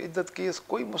उन्होंने तो इद्दत केस,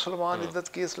 कोई मुसलमान इद्दत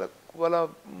केस वाला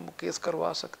केस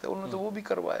करवा सकते हैं, उन्होंने तो वो भी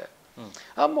करवाया।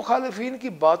 अब मुखालिफिन की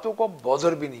बातों को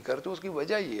बॉदर भी नहीं करते। उसकी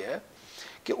वजह ये है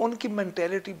कि उनकी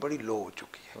मेंटेलिटी बड़ी लो हो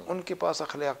चुकी है, उनके पास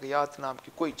अखलाकियात नाम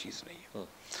की कोई चीज़ नहीं है।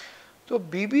 तो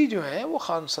बीबी जो है वो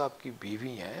खान साहब की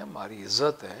बीवी हैं, हमारी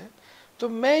इज़्ज़त है। तो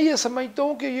मैं ये समझता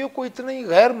हूँ कि ये कोई इतनी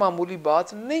गैर मामूली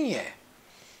बात नहीं है।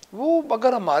 वो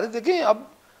अगर हमारे देखें, अब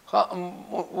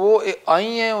वो आई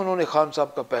हैं, उन्होंने खान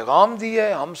साहब का पैगाम दिया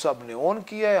है, हम सब ने ऑन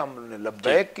किया है, हमने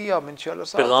लब्बैक किया, हम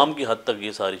इंशाल्लाह पैगाम की हद तक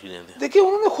ये सारी चीज़ें थी। देखिए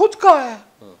उन्होंने खुद कहा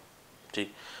है।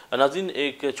 ठीक, नाज़रीन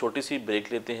एक छोटी सी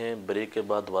ब्रेक लेते हैं, ब्रेक के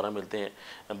बाद दोबारा मिलते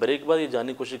हैं। ब्रेक के बाद ये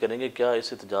जानने की कोशिश करेंगे क्या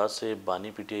इस एहतजाज से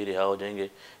बानी पीटीआई रिहा हो जाएंगे।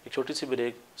 एक छोटी सी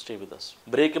break, stay with us.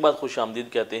 Break के बाद खुश आमदीद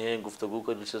कहते हैं, गुफ्तगू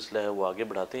का जो सिलसिला है वो आगे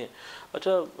बढ़ाते हैं।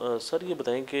 अच्छा सर, ये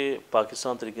बताएं कि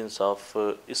पाकिस्तान तहरीक इंसाफ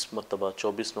इस मरतबा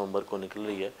 24 नवंबर को निकल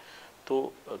रही है,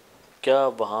 तो क्या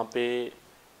वहाँ पे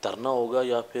धरना होगा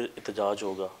या फिर एहतजाज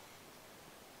होगा?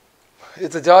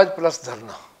 एहतजाज प्लस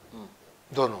धरना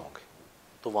दोनों होंगे।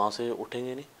 तो वहाँ से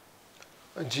उठेंगे नहीं?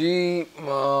 जी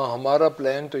हमारा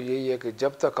प्लान तो यही है कि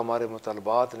जब तक हमारे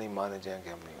मुतालबात नहीं माने जाएंगे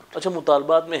हम नहीं उठेंगे। अच्छा,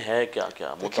 मुतालबात में है क्या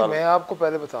क्या? देखिए मैं आपको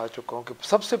पहले बता चुका हूँ कि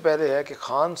सबसे पहले है कि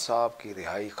खान साहब की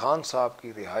रिहाई, खान साहब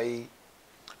की रिहाई।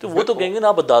 तो वो तो कहेंगे ना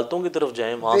आप अदालतों की तरफ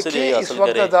जाएं, वहाँ से रिहाई हासिल करें।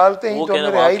 इस वक्त अदालतें ही तो हमें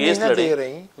रिहाई नहीं ना दे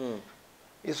रही।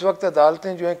 इस वक्त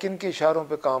अदालतें जो हैं किन के इशारों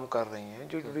पे काम कर रही हैं?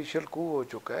 जो जुडिशल कू हो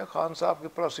चुका है, खान साहब के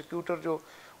प्रोसिक्यूटर जो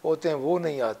होते हैं वो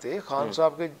नहीं आते, खान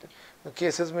साहब के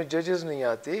केसेस में जजेस नहीं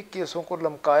आते, केसों को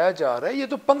लमकाया जा रहा है। ये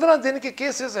तो 15 दिन के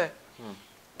केसेस हैं,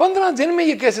 15 दिन में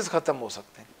ये केसेस ख़त्म हो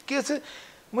सकते हैं। केसेस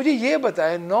मुझे ये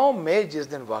बताएं, 9 मई जिस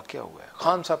दिन वाक़या हुआ है,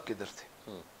 खान साहब किधर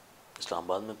थे?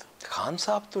 इस्लामाबाद में थे। खान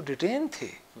साहब तो डिटेन थे,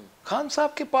 खान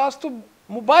साहब के पास तो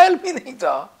मोबाइल भी नहीं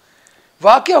था।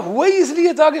 वाक़या हुआ ही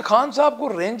इसलिए था कि खान साहब को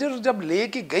रेंजर जब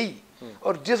लेके गई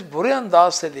और जिस बुरे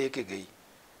अंदाज से लेके गई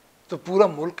तो पूरा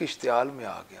मुल्क इश्तियाल में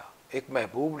आ गया। एक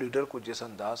महबूब लीडर को जिस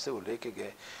अंदाज से वो लेके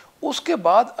गए, उसके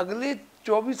बाद अगले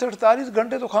 24-48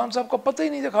 घंटे तो खान साहब का पता ही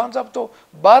नहीं था। खान साहब तो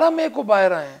 12 मई को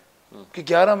बाहर आए हैं कि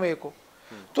 11 मई को।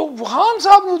 तो खान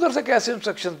साहब ने उधर से कैसे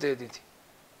इंस्ट्रक्शन दे दी थी?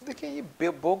 देखिए ये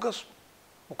बोगस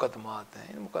मुकदमात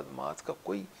हैं, इन मुकदमात का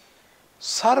कोई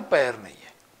सर पैर नहीं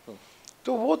है।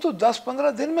 तो वो तो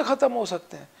 10-15 दिन में ख़त्म हो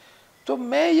सकते हैं। तो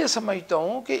मैं ये समझता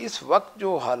हूँ कि इस वक्त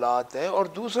जो हालात हैं, और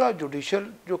दूसरा जुडिशल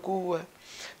जो कू है,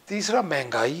 तीसरा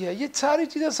महंगाई है, ये सारी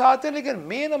चीज़ें साथ हैं, लेकिन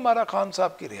मेन हमारा खान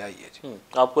साहब की रिहाई है। जी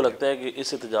आपको लगता है कि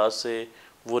इस एहतजाज से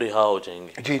वो रिहा हो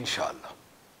जाएंगे? जी इंशाअल्लाह।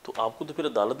 तो आपको तो फिर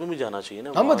अदालत में भी जाना चाहिए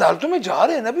ना। हम अदालतों में जा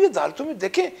रहे हैं ना भी। अदालतों में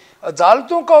देखें,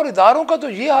 अदालतों का और इदारों का तो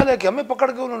ये हाल है कि हमें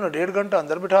पकड़ के उन्होंने 1.5 घंटा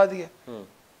अंदर बिठा दिया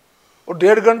और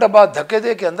 1.5 घंटा बाद धक्के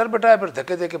दे के अंदर बिठाया, फिर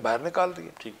धक्के दे के बाहर निकाल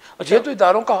दिया। ठीक, अच्छा, ये तो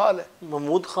इदारों का हाल है।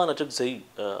 महमूद खान अचकज़ई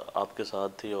आपके साथ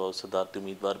थे और सदारती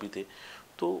उम्मीदवार भी थे,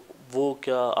 तो वो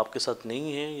क्या आपके साथ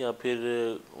नहीं है या फिर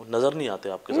नज़र नहीं आते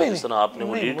आपके साथ जिस तरह आपने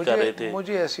वो लीड कर रहे थे?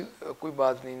 मुझे ऐसी कोई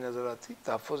बात नहीं नज़र आती।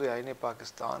 तहफ़्फ़ुज़ आईन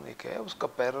पाकिस्तान एक है, उसका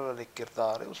पैरेलल एक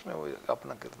किरदार है, उसमें वो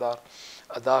अपना किरदार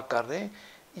अदा कर रहे हैं।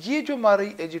 ये जो हमारी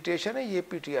एजिटेशन है, ये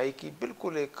पीटीआई की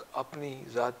बिल्कुल एक अपनी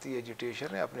ज़ाती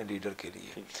एजिटेशन है अपने लीडर के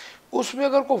लिए। उसमें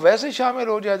अगर कोई वैसे शामिल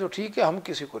हो जाए तो ठीक है, हम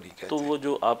किसी को नहीं कहते। तो वो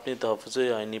जो आपने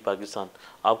तहफ़्फ़ुज़ आईनी पाकिस्तान,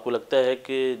 आपको लगता है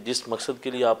कि जिस मकसद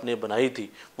के लिए आपने बनाई थी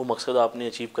वो मकसद आपने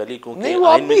अचीव कर ली? क्योंकि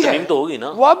आईन में तरमीम तो होगी ना।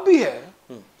 वो अब भी है।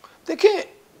 देखिए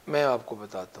मैं आपको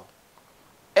बताता हूँ,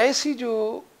 ऐसी जो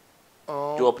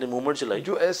अपनी मूवमेंट चलाई,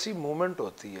 जो ऐसी मूवमेंट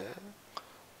होती है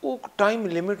वो टाइम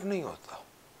लिमिट नहीं होता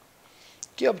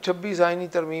कि अब 26 आईनी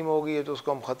तरमीम हो गई है तो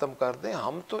उसको हम ख़त्म कर दें।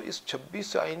 हम तो इस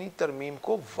 26 आईनी तरमीम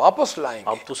को वापस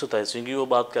लाएंगे। आप तो 27वीं की वो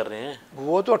बात कर रहे हैं,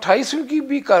 वो तो 28वीं की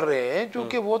भी कर रहे हैं,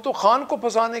 क्योंकि वो तो खान को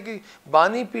फंसाने की,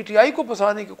 बानी पीटीआई को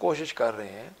फंसाने की कोशिश कर रहे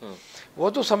हैं। वो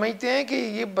तो समझते हैं कि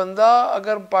ये बंदा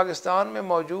अगर पाकिस्तान में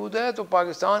मौजूद है तो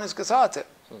पाकिस्तान इसके साथ है,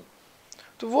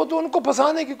 तो वो तो उनको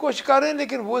फंसाने की कोशिश कर रहे हैं,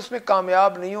 लेकिन वो इसमें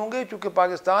कामयाब नहीं होंगे, क्योंकि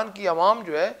पाकिस्तान की आवाम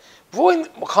जो है वो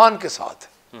खान के साथ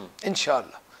है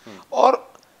इंशाअल्लाह। और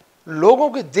लोगों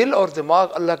के दिल और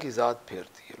दिमाग अल्लाह की ज़ात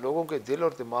फेरती है, लोगों के दिल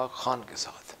और दिमाग खान के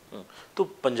साथ है। तो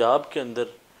पंजाब के अंदर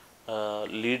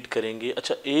लीड करेंगे?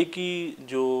 अच्छा, एक ही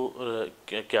जो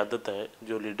क़यादत है,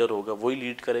 जो लीडर होगा वही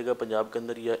लीड करेगा पंजाब के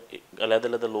अंदर, या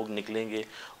अलग-अलग लोग निकलेंगे?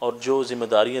 और जो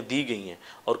जिम्मेदारियां दी गई हैं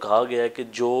और कहा गया है कि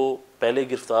जो पहले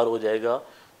गिरफ्तार हो जाएगा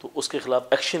तो उसके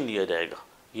खिलाफ एक्शन लिया जाएगा,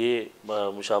 ये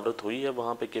मुशावरत हुई है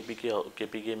वहाँ पे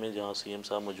केपीके में जहाँ सीएम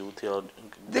साहब मौजूद थे? और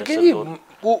देखिए जी,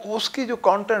 वो उसकी जो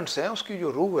कंटेंट्स हैं, उसकी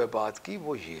जो रूह है बात की,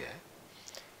 वो ये है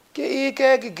कि एक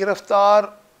है कि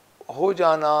गिरफ्तार हो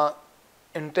जाना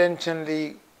इंटेंशनली,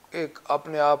 एक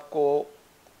अपने आप को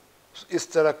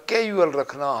इस तरह कैजुअल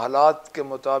रखना हालात के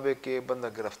मुताबिक कि बंदा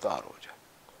गिरफ्तार हो जाए,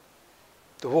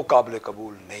 तो वो काबिल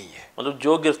कबूल नहीं है। मतलब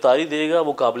जो गिरफ्तारी देगा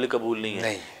वो काबिल कबूल नहीं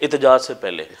है एहतजाज से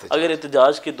पहले। अगर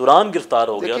एहतजाज के दौरान गिरफ्तार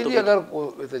हो गया तो अगर वो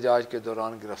एहतजाज के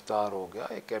दौरान गिरफ्तार हो गया,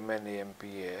 एक MNA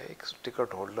MP है, एक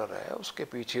टिकट होल्डर है, उसके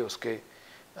पीछे उसके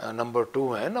नंबर 2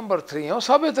 हैं, नंबर 3 हैं, वो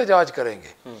सब एहतजाज करेंगे।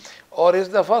 और इस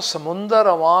दफ़ा समुंदर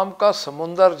अवाम का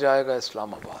समुंदर जाएगा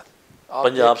इस्लामाबाद,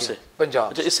 पंजाब से। पंजाब।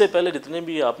 अच्छा, इससे पहले जितने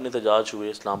भी आपने एहतजाज हुए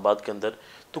इस्लामाबाद के अंदर,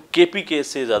 तो KPK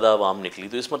से ज़्यादा आवाम निकली,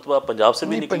 तो इस मतलब पंजाब से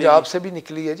भी निकली? पंजाब से भी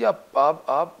निकली है जी।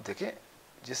 आप देखें,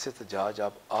 जिस एहतजाज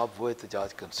आप वो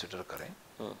एहतजाज कंसिडर करें,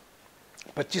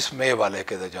 25 मई वाले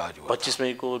के एहतजाज हुआ, 25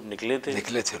 मई को निकले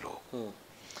थे लोग।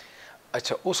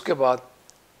 अच्छा, उसके बाद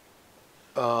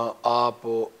आप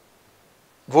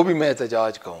वो भी मैं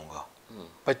एहतजाज कहूँगा,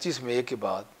 25 मई के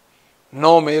बाद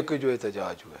 9 मई को जो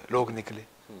एहतजाज हुए लोग निकले,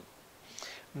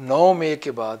 9 मई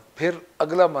के बाद फिर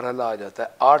अगला मरहला आ जाता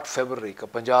है 8 फरवरी का,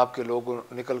 पंजाब के लोग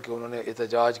निकल के उन्होंने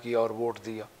एहतजाज किया और वोट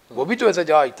दिया। वो भी तो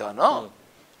एहतजाज था ना,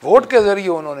 वोट के ज़रिए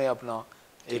उन्होंने अपना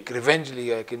एक रिवेंज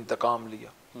लिया, एक इंतकाम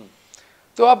लिया।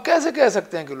 तो आप कैसे कह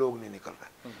सकते हैं कि लोग नहीं निकल रहे?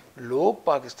 लोग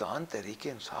पाकिस्तान तहरीक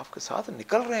इंसाफ के साथ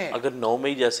निकल रहे हैं। अगर 9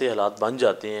 मई जैसे हालात बन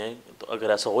जाते हैं, तो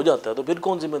अगर ऐसा हो जाता है तो फिर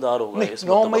कौन जिम्मेदार होगा? नहीं,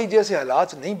 9 मई जैसे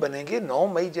हालात नहीं बनेंगे। 9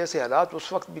 मई जैसे हालात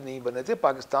उस वक्त भी नहीं बने थे,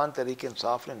 पाकिस्तान तहरीक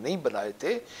इंसाफ ने नहीं बनाए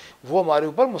थे, वो हमारे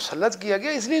ऊपर मुसल्लत किया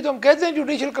गया। इसलिए तो हम कहते हैं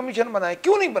जुडिशल कमीशन बनाए।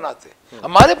 क्यों नहीं बनाते?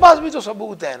 हमारे पास भी तो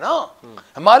सबूत है ना,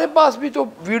 हमारे पास भी तो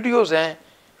वीडियोज़ हैं,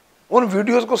 उन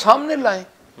वीडियोज़ को सामने लाएं।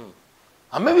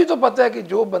 हमें भी तो पता है कि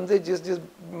जो बंदे जिस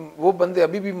वो बंदे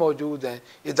अभी भी मौजूद हैं,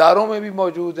 इदारों में भी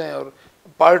मौजूद हैं और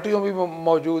पार्टियों में भी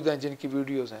मौजूद हैं जिनकी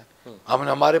वीडियोस हैं,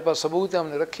 हमारे पास सबूत है,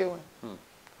 हमने रखे हुए हैं।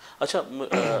 अच्छा,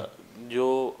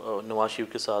 जो नवाज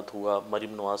शरीफ के साथ हुआ,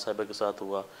 मरीम नवाज साहिबा के साथ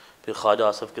हुआ, फिर ख्वाजा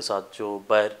आसफ के साथ जो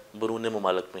बैरून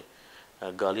ममालिक में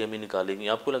गालियाँ भी निकाली गई,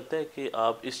 आपको लगता है कि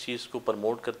आप इस चीज़ को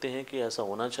प्रमोट करते हैं कि ऐसा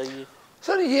होना चाहिए?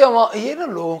 सर, ये ना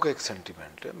लोगों का एक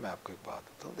सेंटिमेंट है। मैं आपको एक बात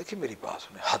बताऊँ, देखिए मेरी बात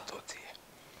सुने, हद होती है।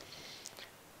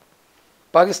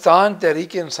 पाकिस्तान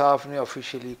तहरीक इंसाफ ने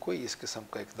ऑफिशियली कोई इस किस्म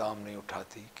का इकदाम नहीं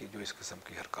उठाती कि जो इस किस्म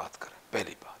की हरकत करे।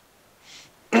 पहली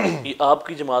बात, ये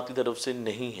आपकी जमात की तरफ से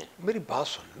नहीं है। मेरी बात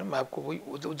सुन ना, मैं आपको वही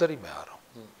उधर ही मैं आ रहा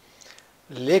हूँ।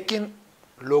 लेकिन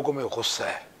लोगों में गुस्सा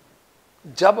है।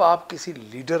 जब आप किसी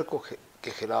लीडर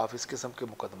के खिलाफ इस किस्म के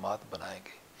मुकदमात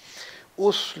बनाएंगे,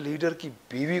 उस लीडर की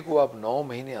बीवी को आप 9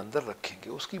 महीने अंदर रखेंगे,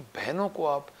 उसकी बहनों को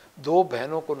आप 2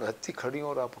 बहनों को हत्ती खड़ी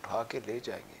और आप उठा के ले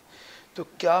जाएंगे, तो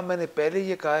क्या मैंने पहले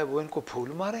ये कहा है वो इनको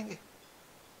फूल मारेंगे?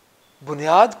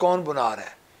 बुनियाद कौन बना रहा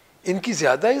है? इनकी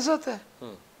ज्यादा इज्जत है।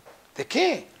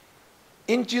 देखें,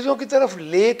 इन चीजों की तरफ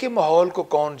ले के माहौल को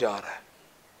कौन जा रहा है?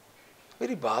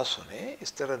 मेरी बात सुने,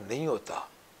 इस तरह नहीं होता।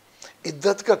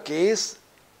 इद्दत का केस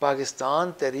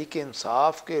पाकिस्तान तहरीक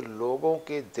इंसाफ के लोगों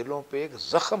के दिलों पे एक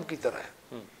जख्म की तरह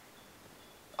है।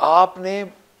 आपने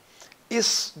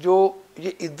ये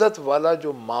इद्दत वाला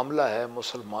जो मामला है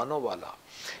मुसलमानों वाला,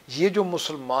 ये जो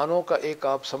मुसलमानों का एक,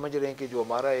 आप समझ रहे हैं कि जो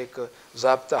हमारा एक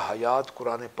ज़ाब्ता हयात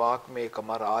कुरान पाक में एक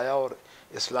हमारा आया, और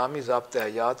इस्लामी ज़ाब्ता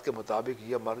हयात के मुताबिक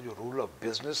ये हमारा जो रूल ऑफ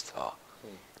बिज़नेस था,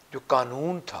 जो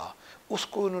कानून था,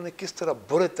 उसको इन्होंने किस तरह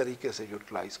बुरे तरीके से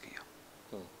यूटिलाइज़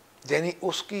किया। यानी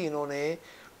उसकी इन्होंने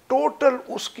टोटल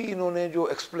उसकी इन्होंने जो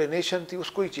एक्सप्लेनेशन थी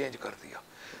उसको ही चेंज कर दिया।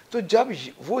 तो जब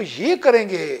वो ये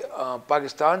करेंगे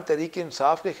पाकिस्तान तहरीक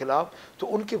इंसाफ के खिलाफ, तो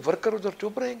उनके वर्कर उधर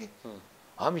चुप रहेंगे।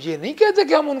 हम ये नहीं कहते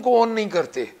कि हम उनको ऑन नहीं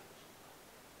करते।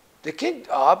 देखिए,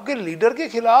 आपके लीडर के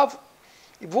खिलाफ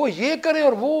वो ये करें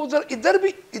और वो इधर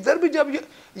भी जब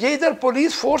ये इधर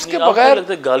पुलिस फोर्स के बगैर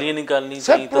गालियां निकालनी,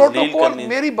 सर प्रोटोकॉल,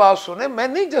 मेरी बात सुने, मैं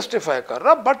नहीं जस्टिफाई कर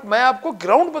रहा, बट मैं आपको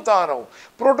ग्राउंड बता रहा हूँ।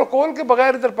 प्रोटोकॉल के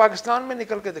बगैर इधर पाकिस्तान में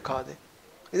निकल के दिखा दें,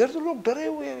 इधर तो लोग डरे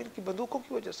हुए हैं इनकी बंदूकों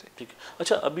की वजह से। ठीक है।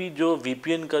 अच्छा, अभी जो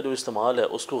VPN का जो इस्तेमाल है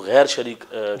उसको गैर शरीक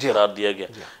करार दिया गया,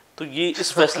 तो ये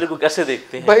इस फैसले को कैसे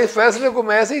देखते हैं? भाई, इस फैसले को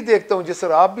मैं ऐसे ही देखता हूँ जिस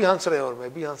तरह आप भी हंस रहे हैं और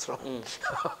मैं भी हंस रहा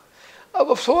हूँ। अब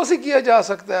अफसोस ही किया जा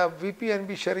सकता है, अब VPN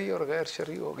भी शरई और गैर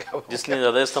शरई हो गया। जिसने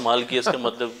ज़्यादा इस्तेमाल किया इसका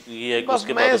मतलब ये है कि बस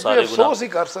उसके मैं बाद इस पे सारे गुनाह। अफसोस ही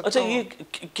कर सकता अच्छा, हूँ।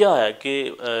 ये क्या है कि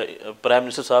प्राइम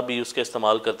मिनिस्टर साहब भी उसका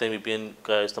इस्तेमाल करते हैं, VPN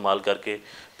का इस्तेमाल करके,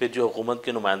 फिर जो हुकूमत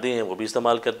के नुमाइंदे हैं वो भी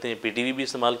इस्तेमाल करते हैं, PTV भी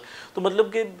इस्तेमाल, तो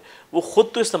मतलब कि वो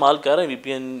ख़ुद तो इस्तेमाल कर रहे हैं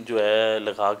VPN जो है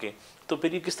लगा के, तो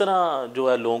फिर ये किस तरह जो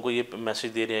है लोगों को ये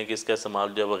मैसेज दे रहे हैं कि इसका इस्तेमाल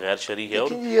जो है गैर शरई है? और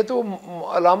लेकिन ये तो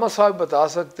अलामा साहब बता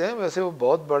सकते हैं, वैसे वो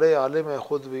बहुत बड़े आलिम हैं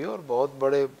खुद भी, और बहुत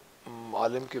बड़े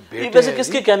आलिम के ये बेटे वैसे हैं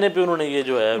किसके जी। कहने पे उन्होंने ये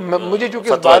जो है मुझे चूँकि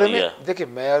इस फतवा बारे दिया में, देखिए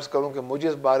मैं अर्ज़ करूँ कि मुझे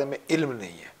इस बारे में इल्म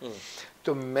नहीं है,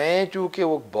 तो मैं चूँकि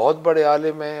वो बहुत बड़े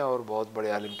आलिम हैं और बहुत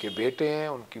बड़े आलिम के बेटे हैं,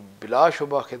 उनकी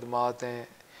बिलाशुबा खिदमात हैं,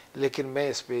 लेकिन मैं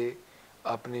इस पर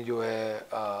अपनी जो है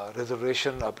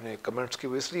रिजर्वेशन अपने कमेंट्स की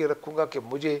वो इसलिए रखूँगा कि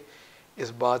मुझे इस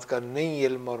बात का नहीं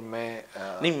इल्म, और मैं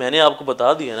नहीं, मैंने आपको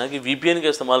बता दिया ना कि VPN का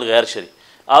इस्तेमाल गैर शरई,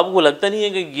 आपको लगता नहीं है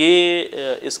कि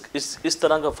ये इस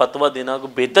तरह का फतवा देना को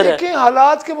बेहतर है? देखिए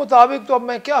हालात के मुताबिक तो अब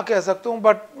मैं क्या कह सकता हूँ,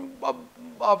 बट अब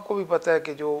आपको भी पता है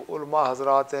कि जो उलमा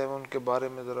हजरात हैं उनके बारे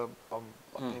में ज़रा हम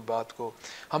अपनी बात को,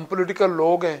 हम पॉलिटिकल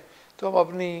लोग हैं तो हम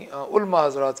अपनी उलमा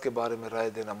हजरात के बारे में राय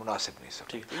देना मुनासिब नहीं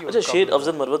समझते। अच्छा, शेर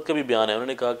अफजल मरवत का भी बयान है,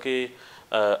 उन्होंने कहा कि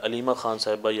अलीमा खान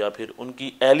साहिबा या फिर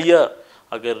उनकी एहलिया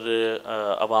अगर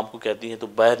अवाम को कहती हैं तो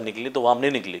बाहर निकले, तो अवाम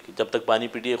नहीं निकलेगी जब तक पानी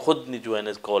पीटिए खुद नहीं जो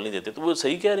है कॉल नहीं देते। तो वो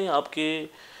सही कह रहे हैं, आपके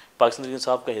पाकिस्तान तहरीक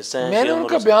इंसाफ का हिस्सा है? मैंने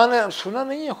उनका बयान सुना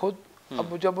नहीं है खुद,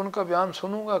 अब जब उनका बयान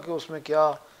सुनूंगा कि उसमें क्या।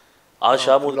 आज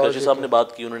शाह महमूद कुरैशी साहब ने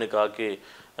बात की, उन्होंने कहा कि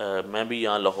मैं भी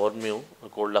यहाँ लाहौर में हूँ,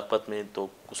 कोट लखपत में, तो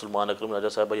सलमान अकरम राजा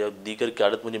साहब या दीगर की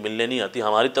आदत मुझे मिलने नहीं आती,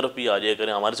 हमारी तरफ भी आ जाए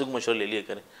करें, हमारे से मशवरा ले लिया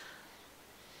करें।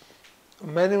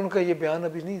 मैंने उनका ये बयान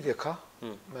अभी नहीं देखा,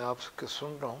 मैं आपसे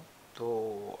सुन रहा हूँ, तो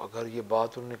अगर ये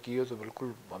बात उन्होंने की हो तो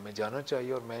बिल्कुल हमें जाना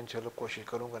चाहिए, और मैं इंशाल्लाह कोशिश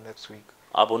करूँगा नेक्स्ट वीक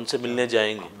आप उनसे मिलने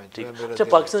जाएंगे। ठीक। मेरा अच्छा,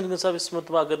 पाकिस्तान तहरीक इंसाफ इस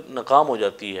मतलब अगर नाकाम हो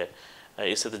जाती है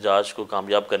इस एहतजाज को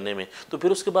कामयाब करने में, तो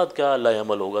फिर उसके बाद क्या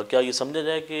लाएअमल होगा? क्या ये समझा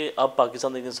जाए कि अब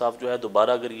पाकिस्तान तहरीक इंसाफ जो है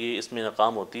दोबारा अगर ये इसमें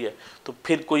नाकाम होती है तो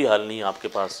फिर कोई हल नहीं है आपके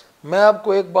पास? मैं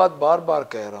आपको एक बात बार बार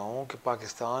कह रहा हूँ कि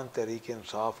पाकिस्तान तहरीक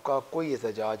इंसाफ का कोई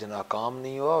एहतजाज नाकाम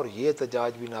नहीं हुआ, और ये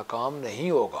एहतजाज भी नाकाम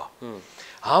नहीं होगा।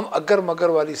 हम अगर मगर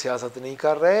वाली सियासत नहीं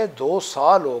कर रहे, 2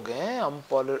 साल हो गए हैं हम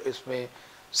इसमें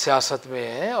सियासत में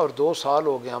हैं, और 2 साल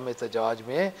हो गए हम एहतजाज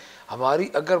में,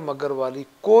 हमारी अगर मगर वाली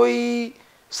कोई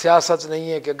सियासत नहीं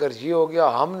है कि अगर ये हो गया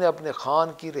हमने अपने खान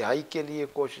की रिहाई के लिए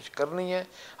कोशिश करनी है,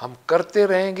 हम करते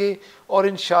रहेंगे, और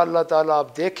इंशाअल्लाह ताला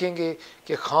आप देखेंगे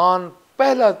कि खान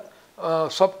पहला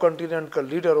सब कॉन्टिनेंट का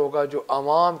लीडर होगा जो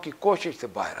आवाम की कोशिश से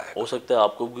बाहर आएगा। हो सकता है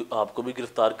आपको भी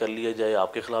गिरफ्तार कर लिया जाए,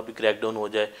 आपके खिलाफ भी क्रैकडाउन हो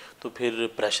जाए, तो फिर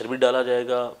प्रेशर भी डाला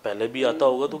जाएगा, पहले भी आता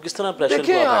होगा, तो किस तरह प्रेशर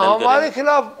देखिए हमारे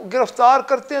खिलाफ गिरफ्तार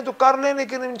करते हैं तो कर लें,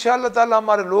 लेकिन इंशाअल्लाह ताला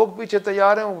हमारे लोग पीछे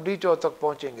तैयार हैं, वो डी.चो तक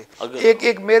पहुँचेंगे।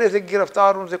 एक मेरे से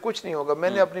गिरफ्तार उनसे कुछ नहीं होगा,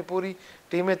 मैंने अपनी पूरी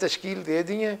टीमें तश्कील दे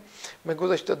दी हैं, मैं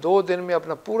गुज़श्ता 2 दिन में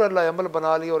अपना पूरा लाएअमल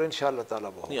बना लिया, और इंशाअल्लाह ताला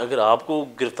बहुत। अगर आपको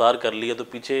गिरफ्तार कर लिया तो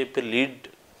पीछे फिर लीड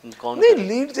कौन? नहीं,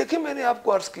 लीड देखिए मैंने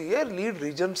आपको अर्ज की है, लीड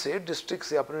रीजन से, डिस्ट्रिक्ट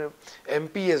से, अपने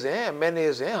MPs हैं,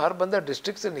 MNAs हैं, हर बंदा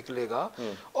डिस्ट्रिक्ट से निकलेगा,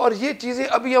 और ये चीज़ें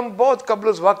अभी हम बहुत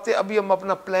कबल वक्त है, अभी हम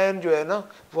अपना प्लान जो है ना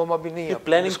वो हम अभी नहीं,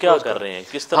 प्लानिंग क्या कर रहे हैं,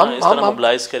 किस तरह इस तरह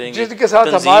मोबिलाइज करेंगे, जिनके साथ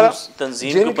हमारा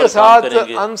जिनके साथ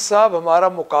अनसाब हमारा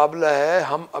मुकाबला है,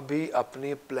 हम अभी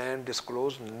अपनी प्लान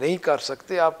डिस्क्लोज नहीं कर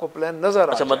सकते, आपको प्लान नजर।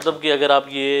 अच्छा, मतलब कि अगर आप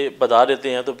ये बता देते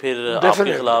हैं तो फिर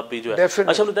आपके खिलाफ भी जो है।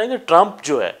 अच्छा, बताएंगे ट्रम्प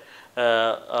जो है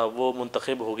वो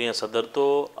मुंतखब हो गए हैं सदर, तो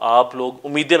आप लोग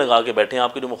उम्मीदें लगा के बैठे हैं,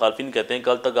 आपके जो मुखालफिन कहते हैं,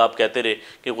 कल तक आप कहते रहे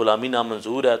कि ग़ुलामी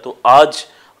नामंजूर है, तो आज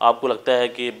आपको लगता है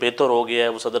कि बेहतर हो गया है,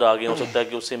 वो सदर आ गए, हो सकता है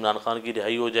कि उससे इमरान खान की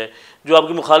रिहाई हो जाए? जो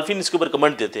आपके मुखालफिन इसके ऊपर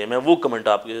कमेंट देते हैं, मैं वो कमेंट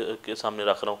आपके सामने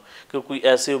रख रहा हूँ कि कोई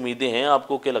ऐसे उम्मीदें हैं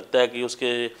आपको, क्या लगता है कि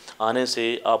उसके आने से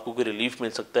आपको कोई रिलीफ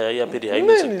मिल सकता है या फिर रिहाई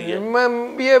मिल सकती है?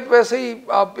 मैं ये वैसे ही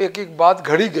आप एक बात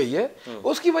घड़ी गई है,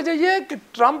 उसकी वजह यह है कि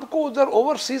ट्रंप को उधर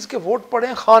ओवरसीज के वोट पड़े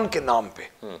हैं खान के नाम पे,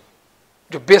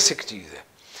 जो बेसिक चीज़ है,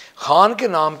 खान के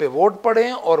नाम पे वोट पड़े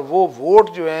हैं, और वो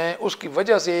वोट जो हैं उसकी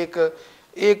वजह से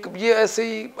एक ये ऐसे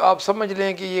ही आप समझ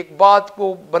लें कि एक बात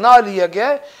को बना लिया गया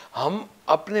है, हम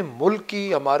अपने मुल्क की,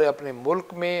 हमारे अपने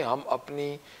मुल्क में हम अपनी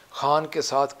खान के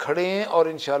साथ खड़े हैं, और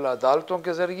इंशाल्लाह अदालतों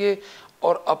के ज़रिए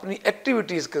और अपनी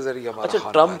एक्टिविटीज़ के ज़रिए हमारा।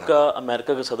 अच्छा, ट्रम्प का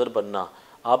अमेरिका का सदर बनना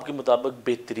आपके मुताबिक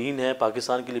बेहतरीन है,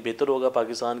 पाकिस्तान के लिए बेहतर होगा?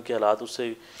 पाकिस्तान के हालात उससे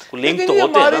लिंक तो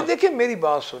होते हैं ना? देखिए मेरी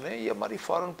बात सुने, ये हमारी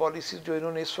फॉरेन पॉलिसी जो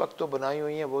इन्होंने इस वक्त तो बनाई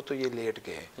हुई हैं, वो तो ये लेट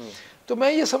गए हैं, तो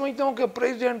मैं ये समझता हूँ कि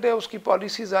प्रेसिडेंट है, उसकी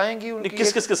पॉलिसीज आएंगी, उनकी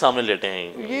किस किस के सामने लेटे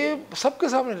हैं? ये सबके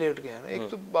सामने लेट गए हैं ना। एक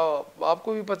तो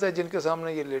आपको भी पता है जिनके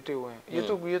सामने ये लेटे हुए हैं,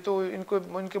 ये तो इनको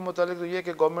इनके मुतालिक तो ये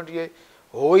कि गवर्नमेंट ये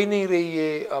हो ही नहीं रही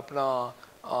है अपना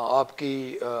आपकी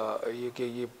ये कि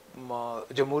ये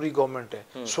जमहूरी गवर्नमेंट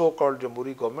है, सो कॉल्ड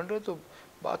जमहूरी गवर्नमेंट है, तो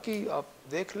बाकी आप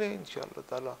देख लें इंशाअल्लाह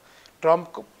ताला।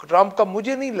 ट्रम्प का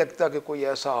मुझे नहीं लगता कि कोई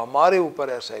ऐसा हमारे ऊपर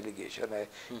ऐसा एलिगेशन है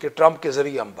कि ट्रम्प के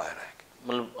ज़रिए हम बाहर आएंगे।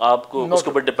 मतलब आपको उसके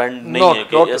ऊपर डिपेंड नहीं है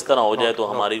कि इस तरह हो जाए तो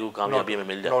हमारी को कामयाबी में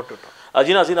मिल जाए।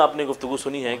 जी नाज़रीन, आपने गुफ्तगू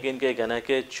सुनी है कि इनका ये कहना है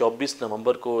कि 24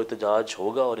 नवंबर को एहतजाज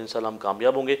होगा और इंशाल्लाह हम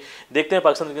कामयाब होंगे। देखते हैं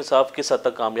पाकिस्तान तहरीक इंसाफ किस हद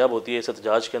तक कामयाब होती है इस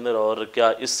एहतजाज के अंदर, और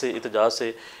क्या इससे एहतजाज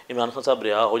से इमरान खान साहब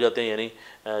रिहा हो जाते हैं, यानी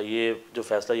ये जो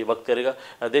फैसला ये वक्त करेगा।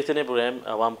 देखते हैं प्रोग्राम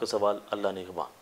अवाम का सवाल। अल्लाह निगहबान।